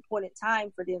most important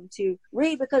time for them to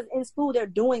read, because in school they're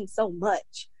doing so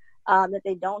much that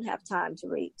they don't have time to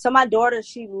read. So my daughter,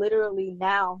 she literally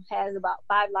now has about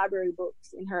 5 library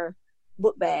books in her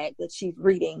book bag that she's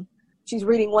reading. She's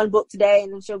reading one book today,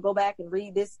 and then she'll go back and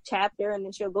read this chapter, and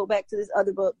then she'll go back to this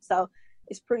other book. So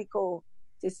it's pretty cool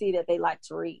to see that they like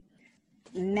to read.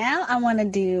 Now I want to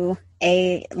do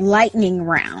a lightning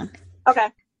round. Okay.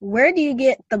 Where do you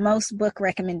get the most book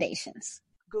recommendations?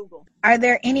 Google. Are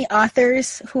there any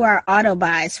authors who are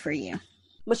auto-buys for you?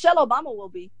 Michelle Obama will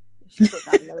be. She put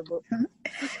out another book.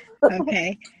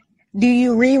 Okay. Do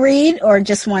you reread or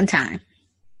just one time?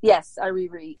 Yes, I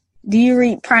reread. Do you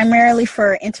read primarily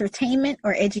for entertainment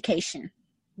or education?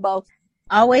 Both.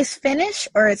 Always finish,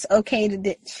 or it's okay to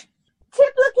ditch?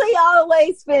 Typically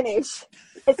always finish,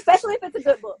 especially if it's a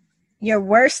good book. Your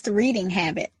worst reading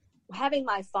habit? Having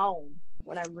my phone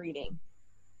when I'm reading.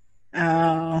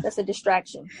 Oh. That's a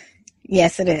distraction.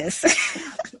 Yes, it is.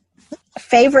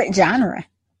 Favorite genre?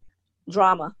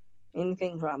 Drama.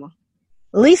 Anything drama.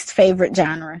 Least favorite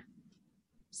genre?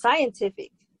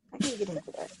 Scientific. I can get into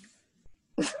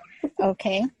that.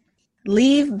 Okay.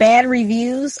 Leave bad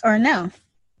reviews or no?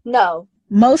 No.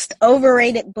 Most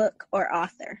overrated book or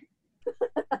author?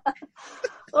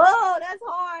 Oh, that's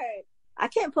hard. I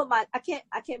can't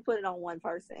put it on one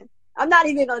person. I'm not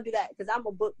even gonna do that because I'm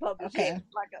a book publisher, okay,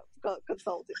 like a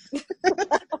consultant.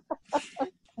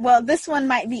 Well, this one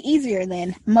might be easier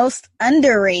then. Most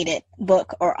underrated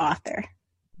book or author?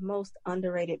 Most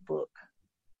underrated book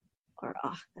or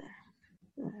author.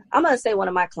 I'm gonna say one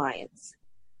of my clients,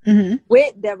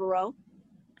 with Devereaux.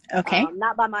 Okay.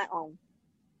 Not by my own.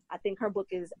 I think her book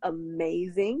is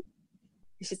amazing.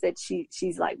 She said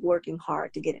she's like working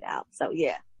hard to get it out. So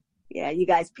yeah, you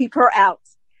guys peep her out.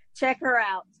 Check her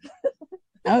out.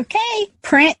 Okay.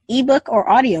 Print, ebook,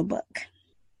 or audiobook?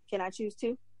 Can I choose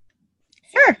two?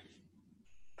 Sure.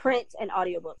 Print and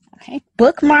audiobook. Okay.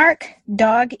 Bookmark,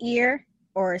 dog ear,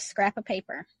 or a scrap of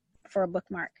paper for a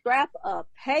bookmark? Scrap of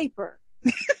paper.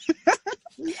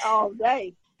 All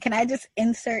day. Can I just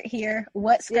insert here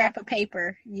what scrap of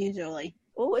paper usually?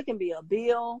 Oh, it can be a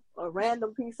bill, a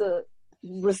random piece of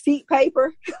receipt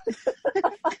paper.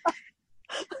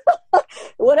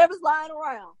 Whatever's lying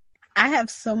around. I have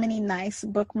so many nice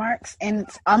bookmarks, and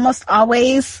it's almost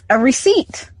always a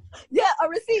receipt. Yeah, a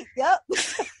receipt. Yep.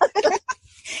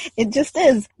 It just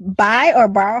is. Buy or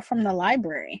borrow from the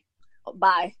library?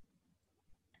 Buy.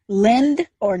 Lend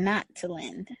or not to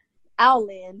lend? I'll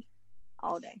lend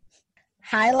all day.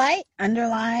 Highlight,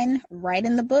 underline, write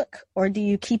in the book, or do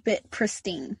you keep it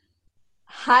pristine?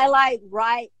 Highlight,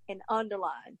 write, and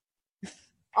underline.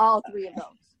 All three of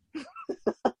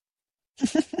those.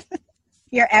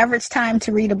 Your average time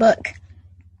to read a book?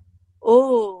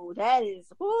 Oh, that is,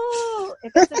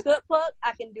 if it's a good book,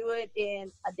 I can do it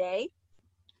in a day.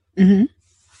 If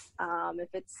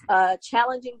it's a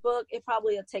challenging book, it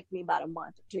probably will take me about a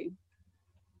month or two.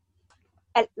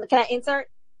 And can I insert?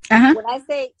 When I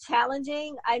say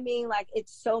challenging, I mean like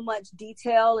it's so much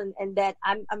detail and that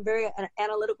I'm very an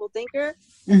analytical thinker,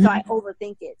 so I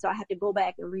overthink it. So I have to go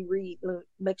back and reread,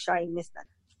 make sure I ain't missed nothing.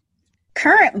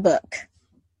 Current book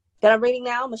That I'm reading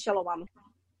now, Michelle Obama.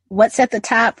 What's at the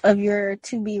top of your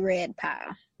to be read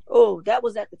pile? Oh, that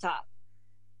was at the top.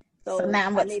 So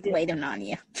now what's waiting on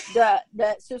you? The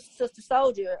Sister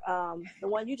Soldier, the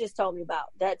one you just told me about.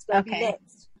 That's gonna be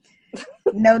next.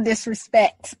 No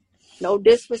disrespect. No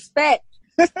disrespect.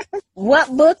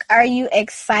 What book are you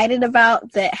excited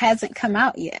about that hasn't come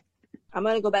out yet? I'm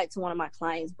going to go back to one of my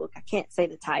clients' book. I can't say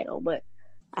the title, but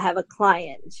I have a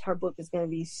client. Her book is going to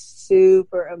be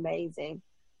super amazing.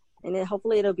 And then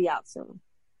hopefully it'll be out soon.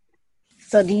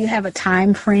 So do you have a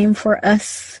time frame for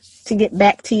us to get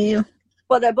back to you?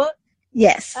 For that book?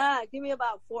 Yes. Give me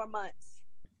about 4 months.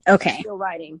 Okay. Still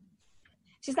writing.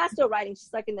 She's not still writing.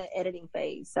 She's like in the editing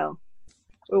phase. So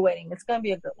we're waiting. It's going to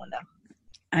be a good one, though.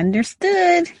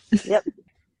 Understood. Yep.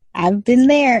 I've been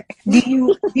there.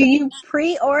 Do you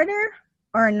pre-order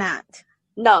or not?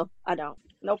 No, I don't.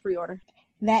 No pre-order.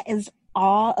 That is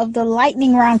all of the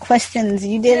lightning round questions.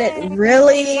 You did it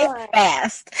really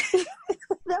fast. That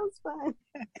was fun.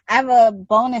 I have a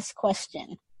bonus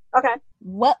question. Okay.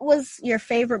 What was your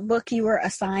favorite book you were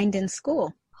assigned in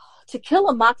school? To Kill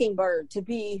a Mockingbird, to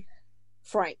be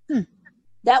frank.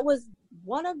 That was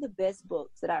one of the best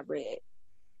books that I read.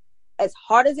 As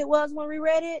hard as it was when we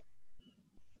read it,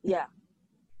 yeah.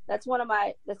 That's one of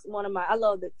my, I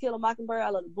love the Kill a Mockingbird. I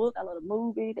love the book. I love the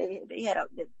movie. They had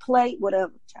the play,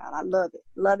 whatever, child. I love it.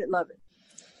 Love it, love it.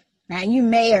 Now, you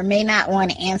may or may not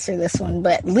want to answer this one,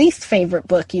 but least favorite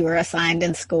book you were assigned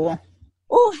in school?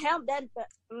 Oh,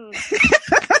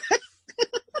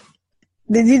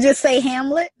 Did you just say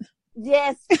Hamlet?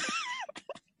 Yes.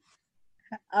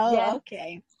 Oh, yes.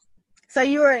 Okay. So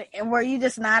were you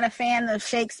just not a fan of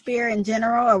Shakespeare in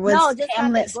general, or was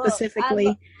Hamlet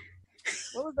specifically?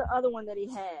 What was the other one that he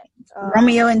had?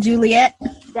 Romeo and Juliet.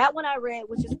 That one I read,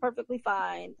 which is perfectly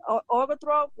fine.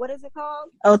 Overthrow. What is it called?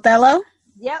 Othello.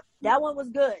 Yep, that one was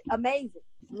good. Amazing.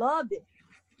 Loved it.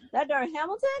 That during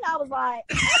Hamilton, I was like,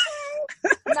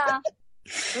 okay, nah,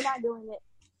 we're not doing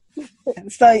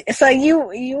it. So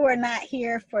you were not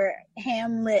here for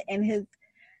Hamlet and his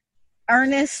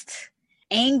earnest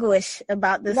anguish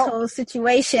about this whole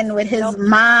situation with his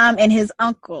mom and his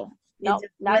uncle. Nope,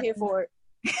 not here for it.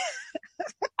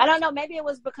 I don't know. Maybe it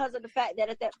was because of the fact that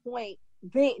at that point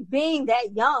being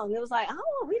that young, it was like, I don't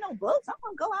want to read no books. I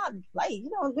want to go out and play. You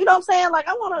know what I'm saying? Like,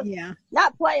 I want to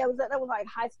not play. That was like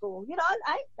high school. You know,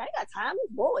 I ain't got time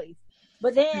with boys.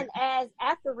 But then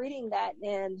after reading that,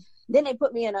 and then they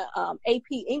put me in a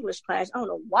AP English class. I don't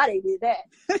know why they did that.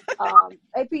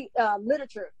 AP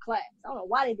literature class. I don't know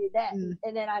why they did that. And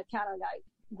then I kind of like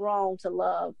grown to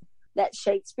love that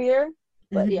Shakespeare.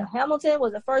 But Hamilton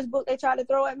was the first book they tried to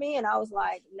throw at me, and I was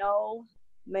like, no,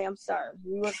 ma'am, sir,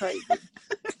 you were crazy.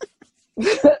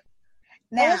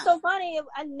 Now, and it's so funny.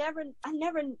 I never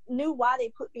knew why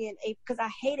they put me in AP, because I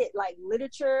hated like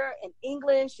literature and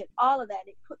English and all of that.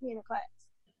 They put me in a class.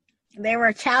 They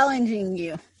were challenging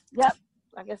you. Yep,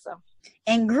 I guess so.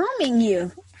 And grooming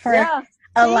you for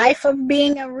a life of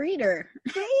being a reader.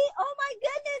 See? Oh my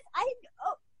goodness!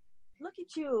 Look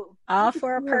at you. All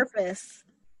for a purpose.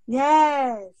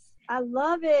 Yes, I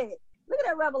love it. Look at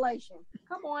that revelation.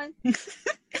 Come on.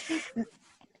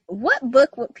 What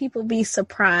book would people be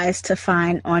surprised to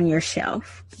find on your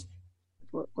shelf?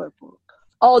 What book?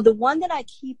 Oh, the one that I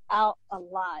keep out a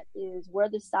lot is Where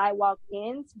the Sidewalk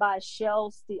Ends by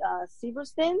Shel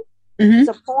Silverstein. It's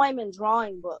a poem and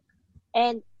drawing book.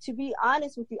 And to be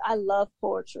honest with you, I love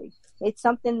poetry. It's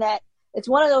something that, it's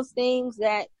one of those things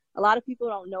that a lot of people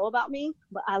don't know about me,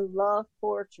 but I love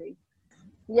poetry.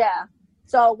 Yeah.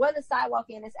 So Where the Sidewalk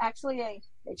Ends is actually a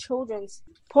children's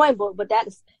poem book, but that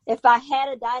is, if I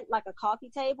had like a coffee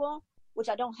table, which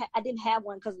I didn't have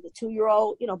one because of the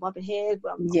 2-year-old, bumping heads,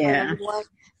 but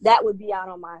that would be out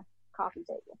on my coffee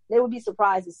table. They would be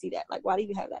surprised to see that. Like, why do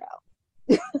you have that out?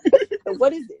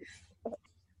 What is this?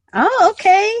 Oh,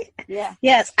 okay. Yeah.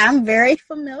 Yes, I'm very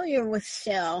familiar with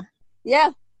Shel.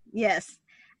 Yeah. Yes.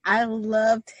 I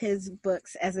loved his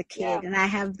books as a kid, and I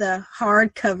have the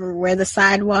hardcover Where the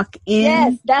Sidewalk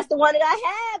Ends. Yes, that's the one that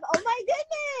I have. Oh my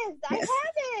goodness, I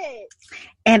have it.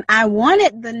 And I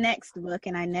wanted the next book,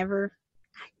 and I never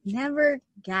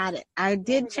got it. I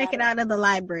did check it out of the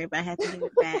library, but I had to give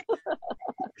it back.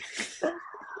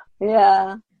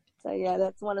 Yeah. So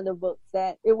that's one of the books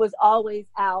that it was always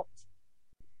out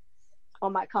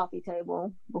on my coffee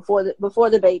table before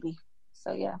the baby.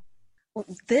 So yeah.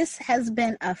 This has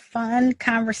been a fun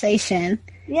conversation.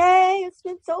 Yay, it's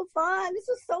been so fun. This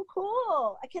was so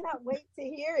cool. I cannot wait to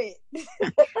hear it.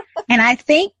 And I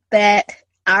think that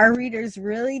our readers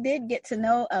really did get to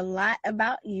know a lot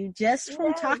about you just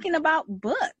from talking about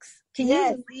books. Can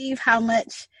you believe how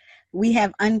much we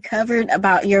have uncovered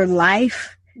about your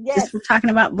life just from talking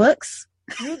about books?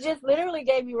 You just literally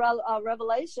gave me a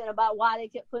revelation about why they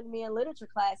kept putting me in literature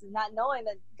classes, not knowing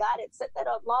that God had set that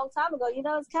up a long time ago.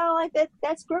 It's kind of like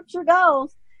that scripture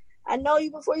goes. I know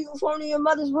you before you were formed in your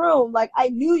mother's womb. Like, I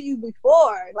knew you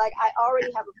before. Like, I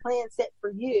already have a plan set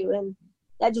for you. And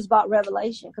that just brought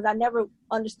revelation, because I never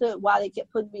understood why they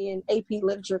kept putting me in AP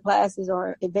literature classes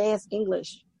or advanced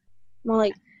English. I'm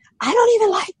like, I don't even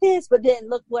like this. But then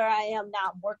look where I am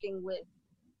now, working with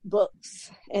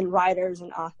books and writers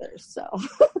and authors. So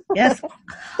yes,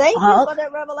 thank you for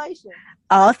that revelation.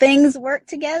 All things work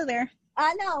together.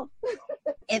 I know.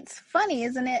 It's funny,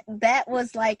 isn't it? That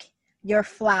was like your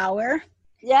flour.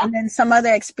 Yeah. And then some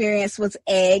other experience was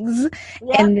eggs.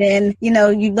 Yeah. And then,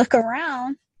 you look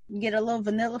around, you get a little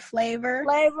vanilla flavor.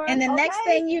 And the next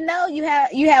thing you know, you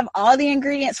have all the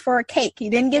ingredients for a cake. He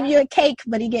didn't give you a cake,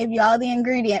 but he gave you all the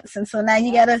ingredients. And so now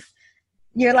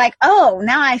you're like, oh,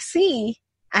 now I see.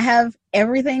 I have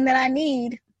everything that I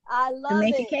need to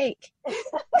make a cake.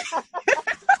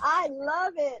 I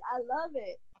love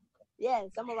it. Yes,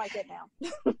 I'm gonna write that down.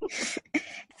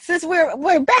 Since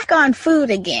we're back on food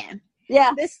again.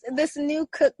 Yeah. This new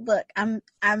cookbook. I'm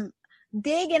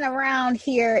digging around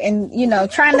here and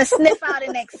trying to sniff out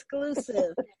an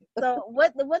exclusive. So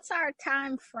what's our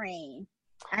time frame?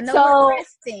 I know we're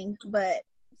resting, but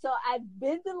so I've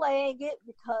been delaying it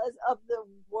because of the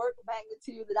work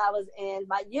magnitude that I was in.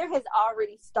 My year has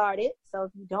already started. So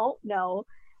if you don't know,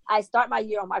 I start my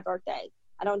year on my birthday.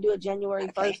 I don't do it January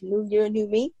 1st, New Year, New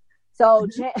Me. So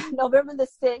November the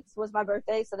 6th was my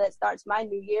birthday. So that starts my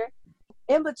new year.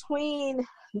 In between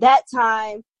that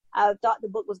time, I thought the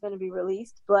book was going to be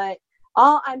released. But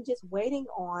all I'm just waiting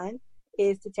on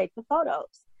is to take the photos.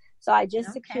 So I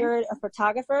just secured a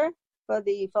photographer for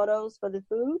the photos for the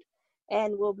food.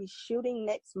 And we'll be shooting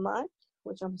next month,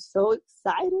 which I'm so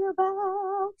excited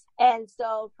about. And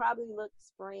so probably look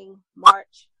spring,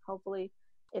 March, hopefully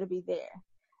it'll be there.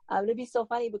 It'll be so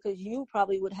funny because you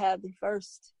probably would have the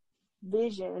first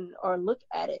vision or look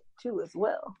at it too as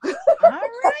well. All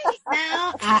right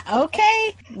now.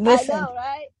 Okay. Listen, I know,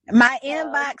 right? My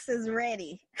inbox is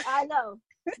ready. I know.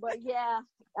 But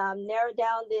narrowed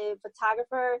down the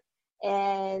photographer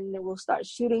and we'll start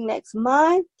shooting next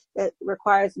month. That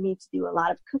requires me to do a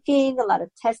lot of cooking, a lot of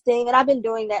testing, and I've been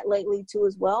doing that lately too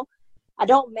as well. I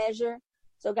don't measure.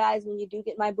 So guys, when you do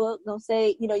get my book, don't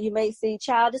say, you may see,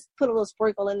 child, just put a little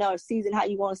sprinkle in there or season how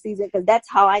you want to season, because that's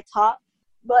how I talk.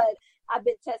 But I've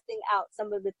been testing out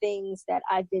some of the things that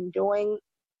I've been doing,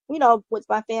 with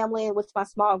my family and with my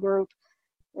small group.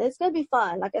 It's going to be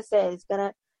fun. Like I said, it's going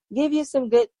to give you some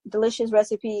good, delicious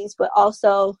recipes, but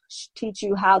also teach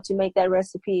you how to make that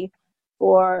recipe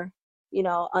for,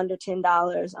 under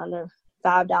 $10, under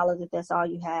 $5 if that's all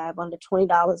you have, under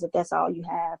 $20 if that's all you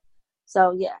have.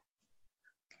 So, yeah.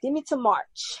 Give me to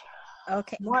March.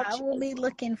 Okay. March. I will be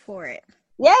looking for it.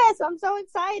 Yes, I'm so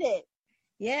excited.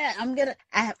 Yeah, I'm gonna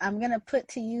put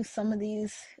to use some of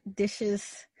these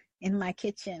dishes in my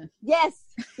kitchen. Yes.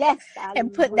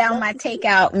 And put down my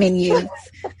takeout menus.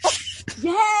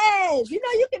 Yes.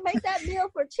 You can make that meal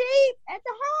for cheap at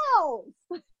the house.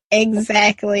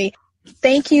 Exactly.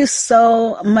 Thank you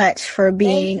so much for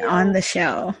being on the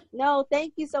show. No,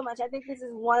 thank you so much. I think this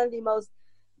is one of the most,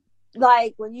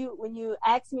 like, when you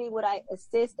asked me would I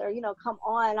assist or, come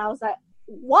on, I was like,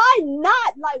 why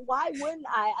not? Like, why wouldn't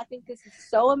I? I think this is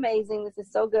so amazing. This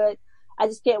is so good. I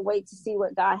just can't wait to see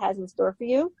what God has in store for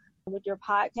you with your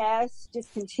podcast.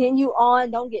 Just continue on.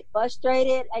 Don't get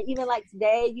frustrated. Even like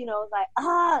today, like,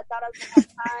 I thought I was going to have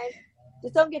time.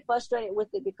 Just don't get frustrated with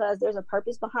it, because there's a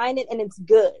purpose behind it, and it's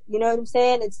good. You know what I'm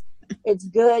saying? It's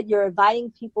good. You're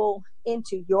inviting people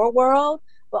into your world,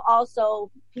 but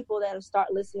also people that will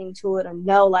start listening to it and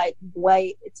know, like,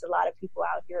 wait, it's a lot of people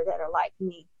out here that are like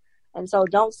me. And so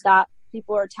don't stop.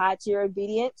 People are tied to your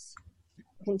obedience.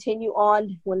 Continue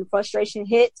on. When frustration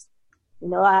hits,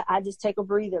 I just take a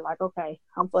breather, like, okay,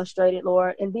 I'm frustrated,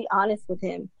 Lord, and be honest with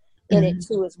him in it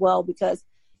too as well, because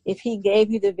if he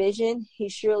gave you the vision, he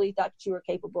surely thought you were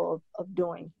capable of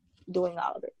doing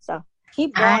all of it. So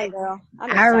keep going, girl.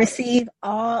 I receive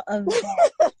all of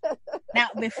that. Now,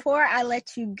 before I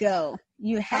let you go,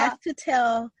 you have to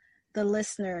tell the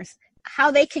listeners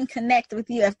how they can connect with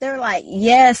you. If they're like,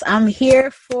 yes, I'm here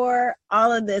for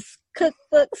all of this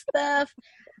cookbook stuff.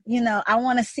 I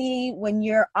want to see when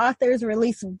your authors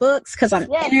release books, because I'm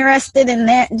interested in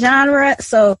that genre.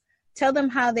 So tell them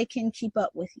how they can keep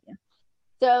up with you.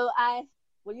 So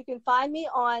you can find me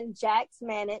on Jax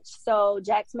Manage. So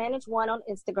Jax Manage 1 on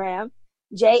Instagram,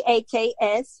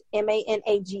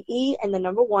 JAKSMANAGE and the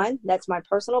number 1. That's my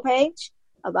personal page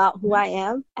about who I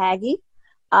am, Aggie.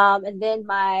 And then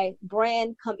my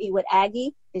brand, Come Eat with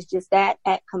Aggie, is just that,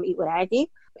 at Come Eat with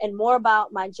Aggie. And more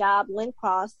about my job,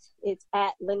 Lincross, it's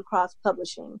at Lincross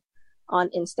Publishing on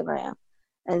Instagram.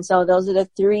 And so those are the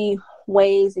 3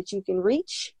 ways that you can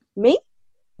reach me,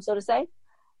 so to say.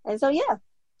 And so, yeah,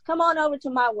 come on over to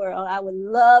my world. I would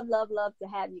love, love, love to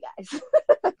have you guys.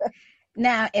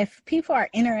 Now, if people are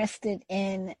interested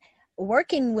in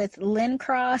working with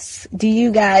Lincross, do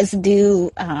you guys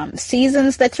do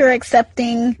seasons that you're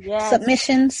accepting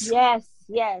submissions? Yes.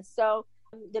 So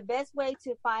the best way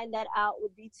to find that out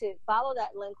would be to follow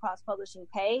that Lincross Publishing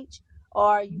page,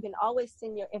 or you can always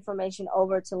send your information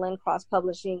over to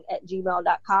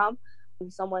lincrosspublishing@gmail.com.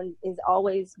 Someone is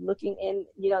always looking in,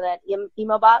 that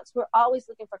email box. We're always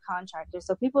looking for contractors.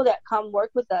 So people that come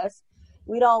work with us,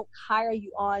 we don't hire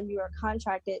you on. You are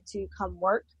contracted to come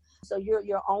work. So you're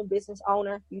your own business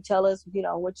owner. You tell us,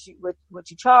 what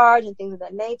you charge and things of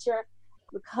that nature.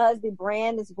 Because the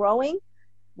brand is growing,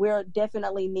 we're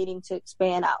definitely needing to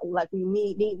expand out. Like, we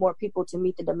need more people to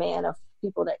meet the demand of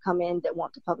people that come in that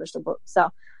want to publish the book.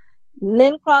 So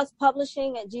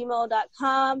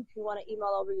lincrosspublishing@gmail.com if you want to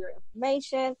email over your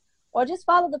information, or just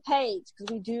follow the page,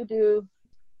 because we do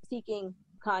seeking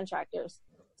contractors,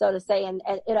 so to say, and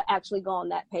it'll actually go on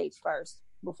that page first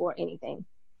before anything.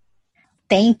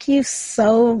 Thank you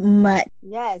so much.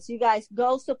 Yes, you guys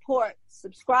go support,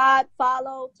 subscribe,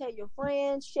 follow, tell your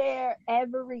friends, share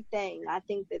everything. I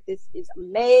think that this is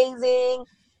amazing,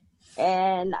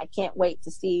 and I can't wait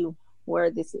to see where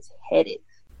this is headed.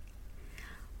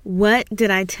 What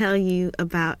did I tell you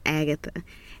about Agatha?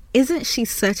 Isn't she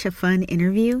such a fun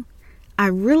interview? I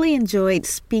really enjoyed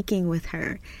speaking with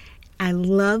her. I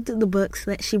loved the books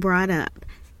that she brought up,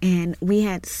 and we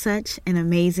had such an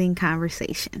amazing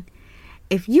conversation.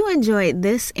 If you enjoyed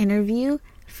this interview,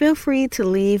 feel free to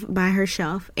leave By Her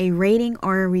Shelf a rating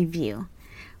or a review.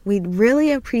 We'd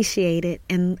really appreciate it,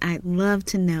 and I'd love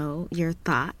to know your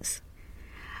thoughts.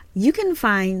 You can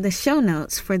find the show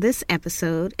notes for this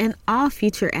episode and all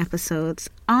future episodes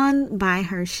on By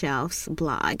Her Shelf's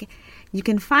blog. You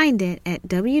can find it at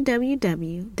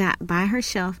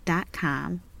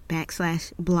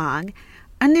www.byhershelf.com/blog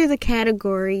under the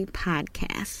category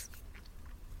podcasts.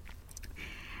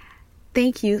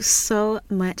 Thank you so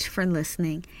much for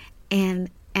listening. And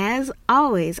as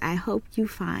always, I hope you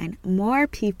find more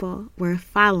people worth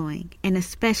following, and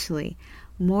especially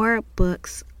more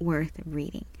books worth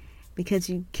reading. Because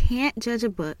you can't judge a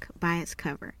book by its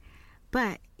cover,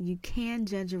 but you can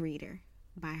judge a reader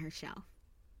by her shelf.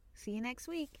 See you next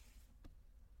week.